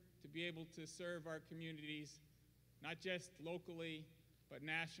forward to be able to serve our communities, not just locally, but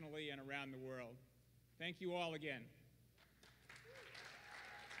nationally and around the world. Thank you all again.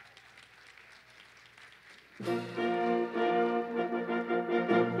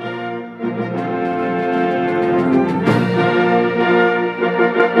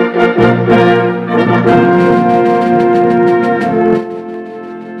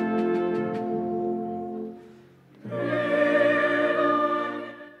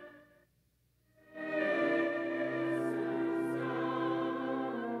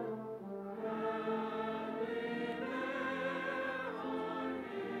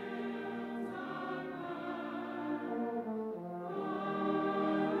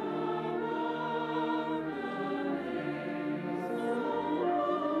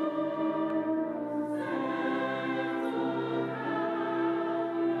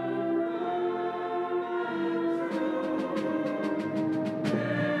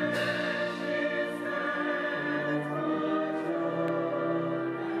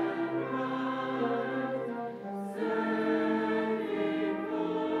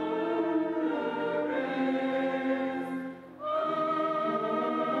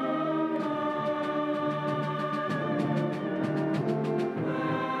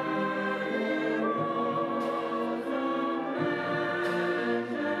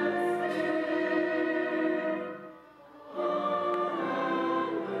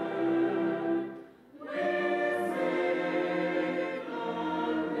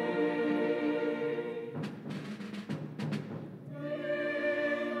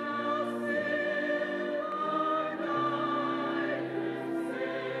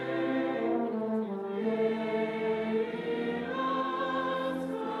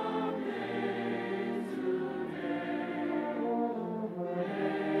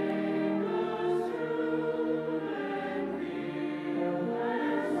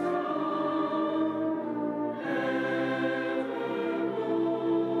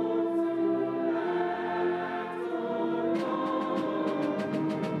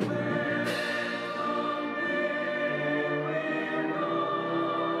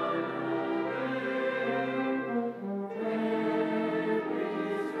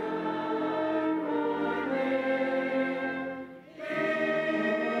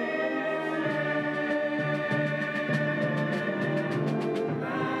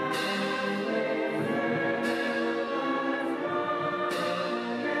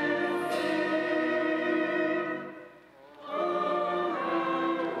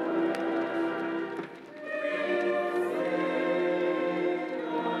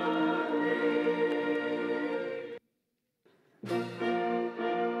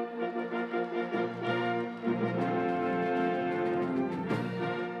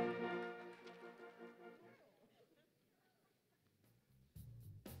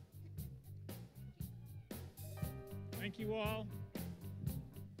 Thank you all.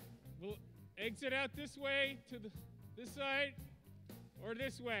 We'll exit out this way to this side or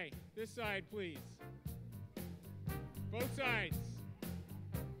this way. This side, please. Both sides.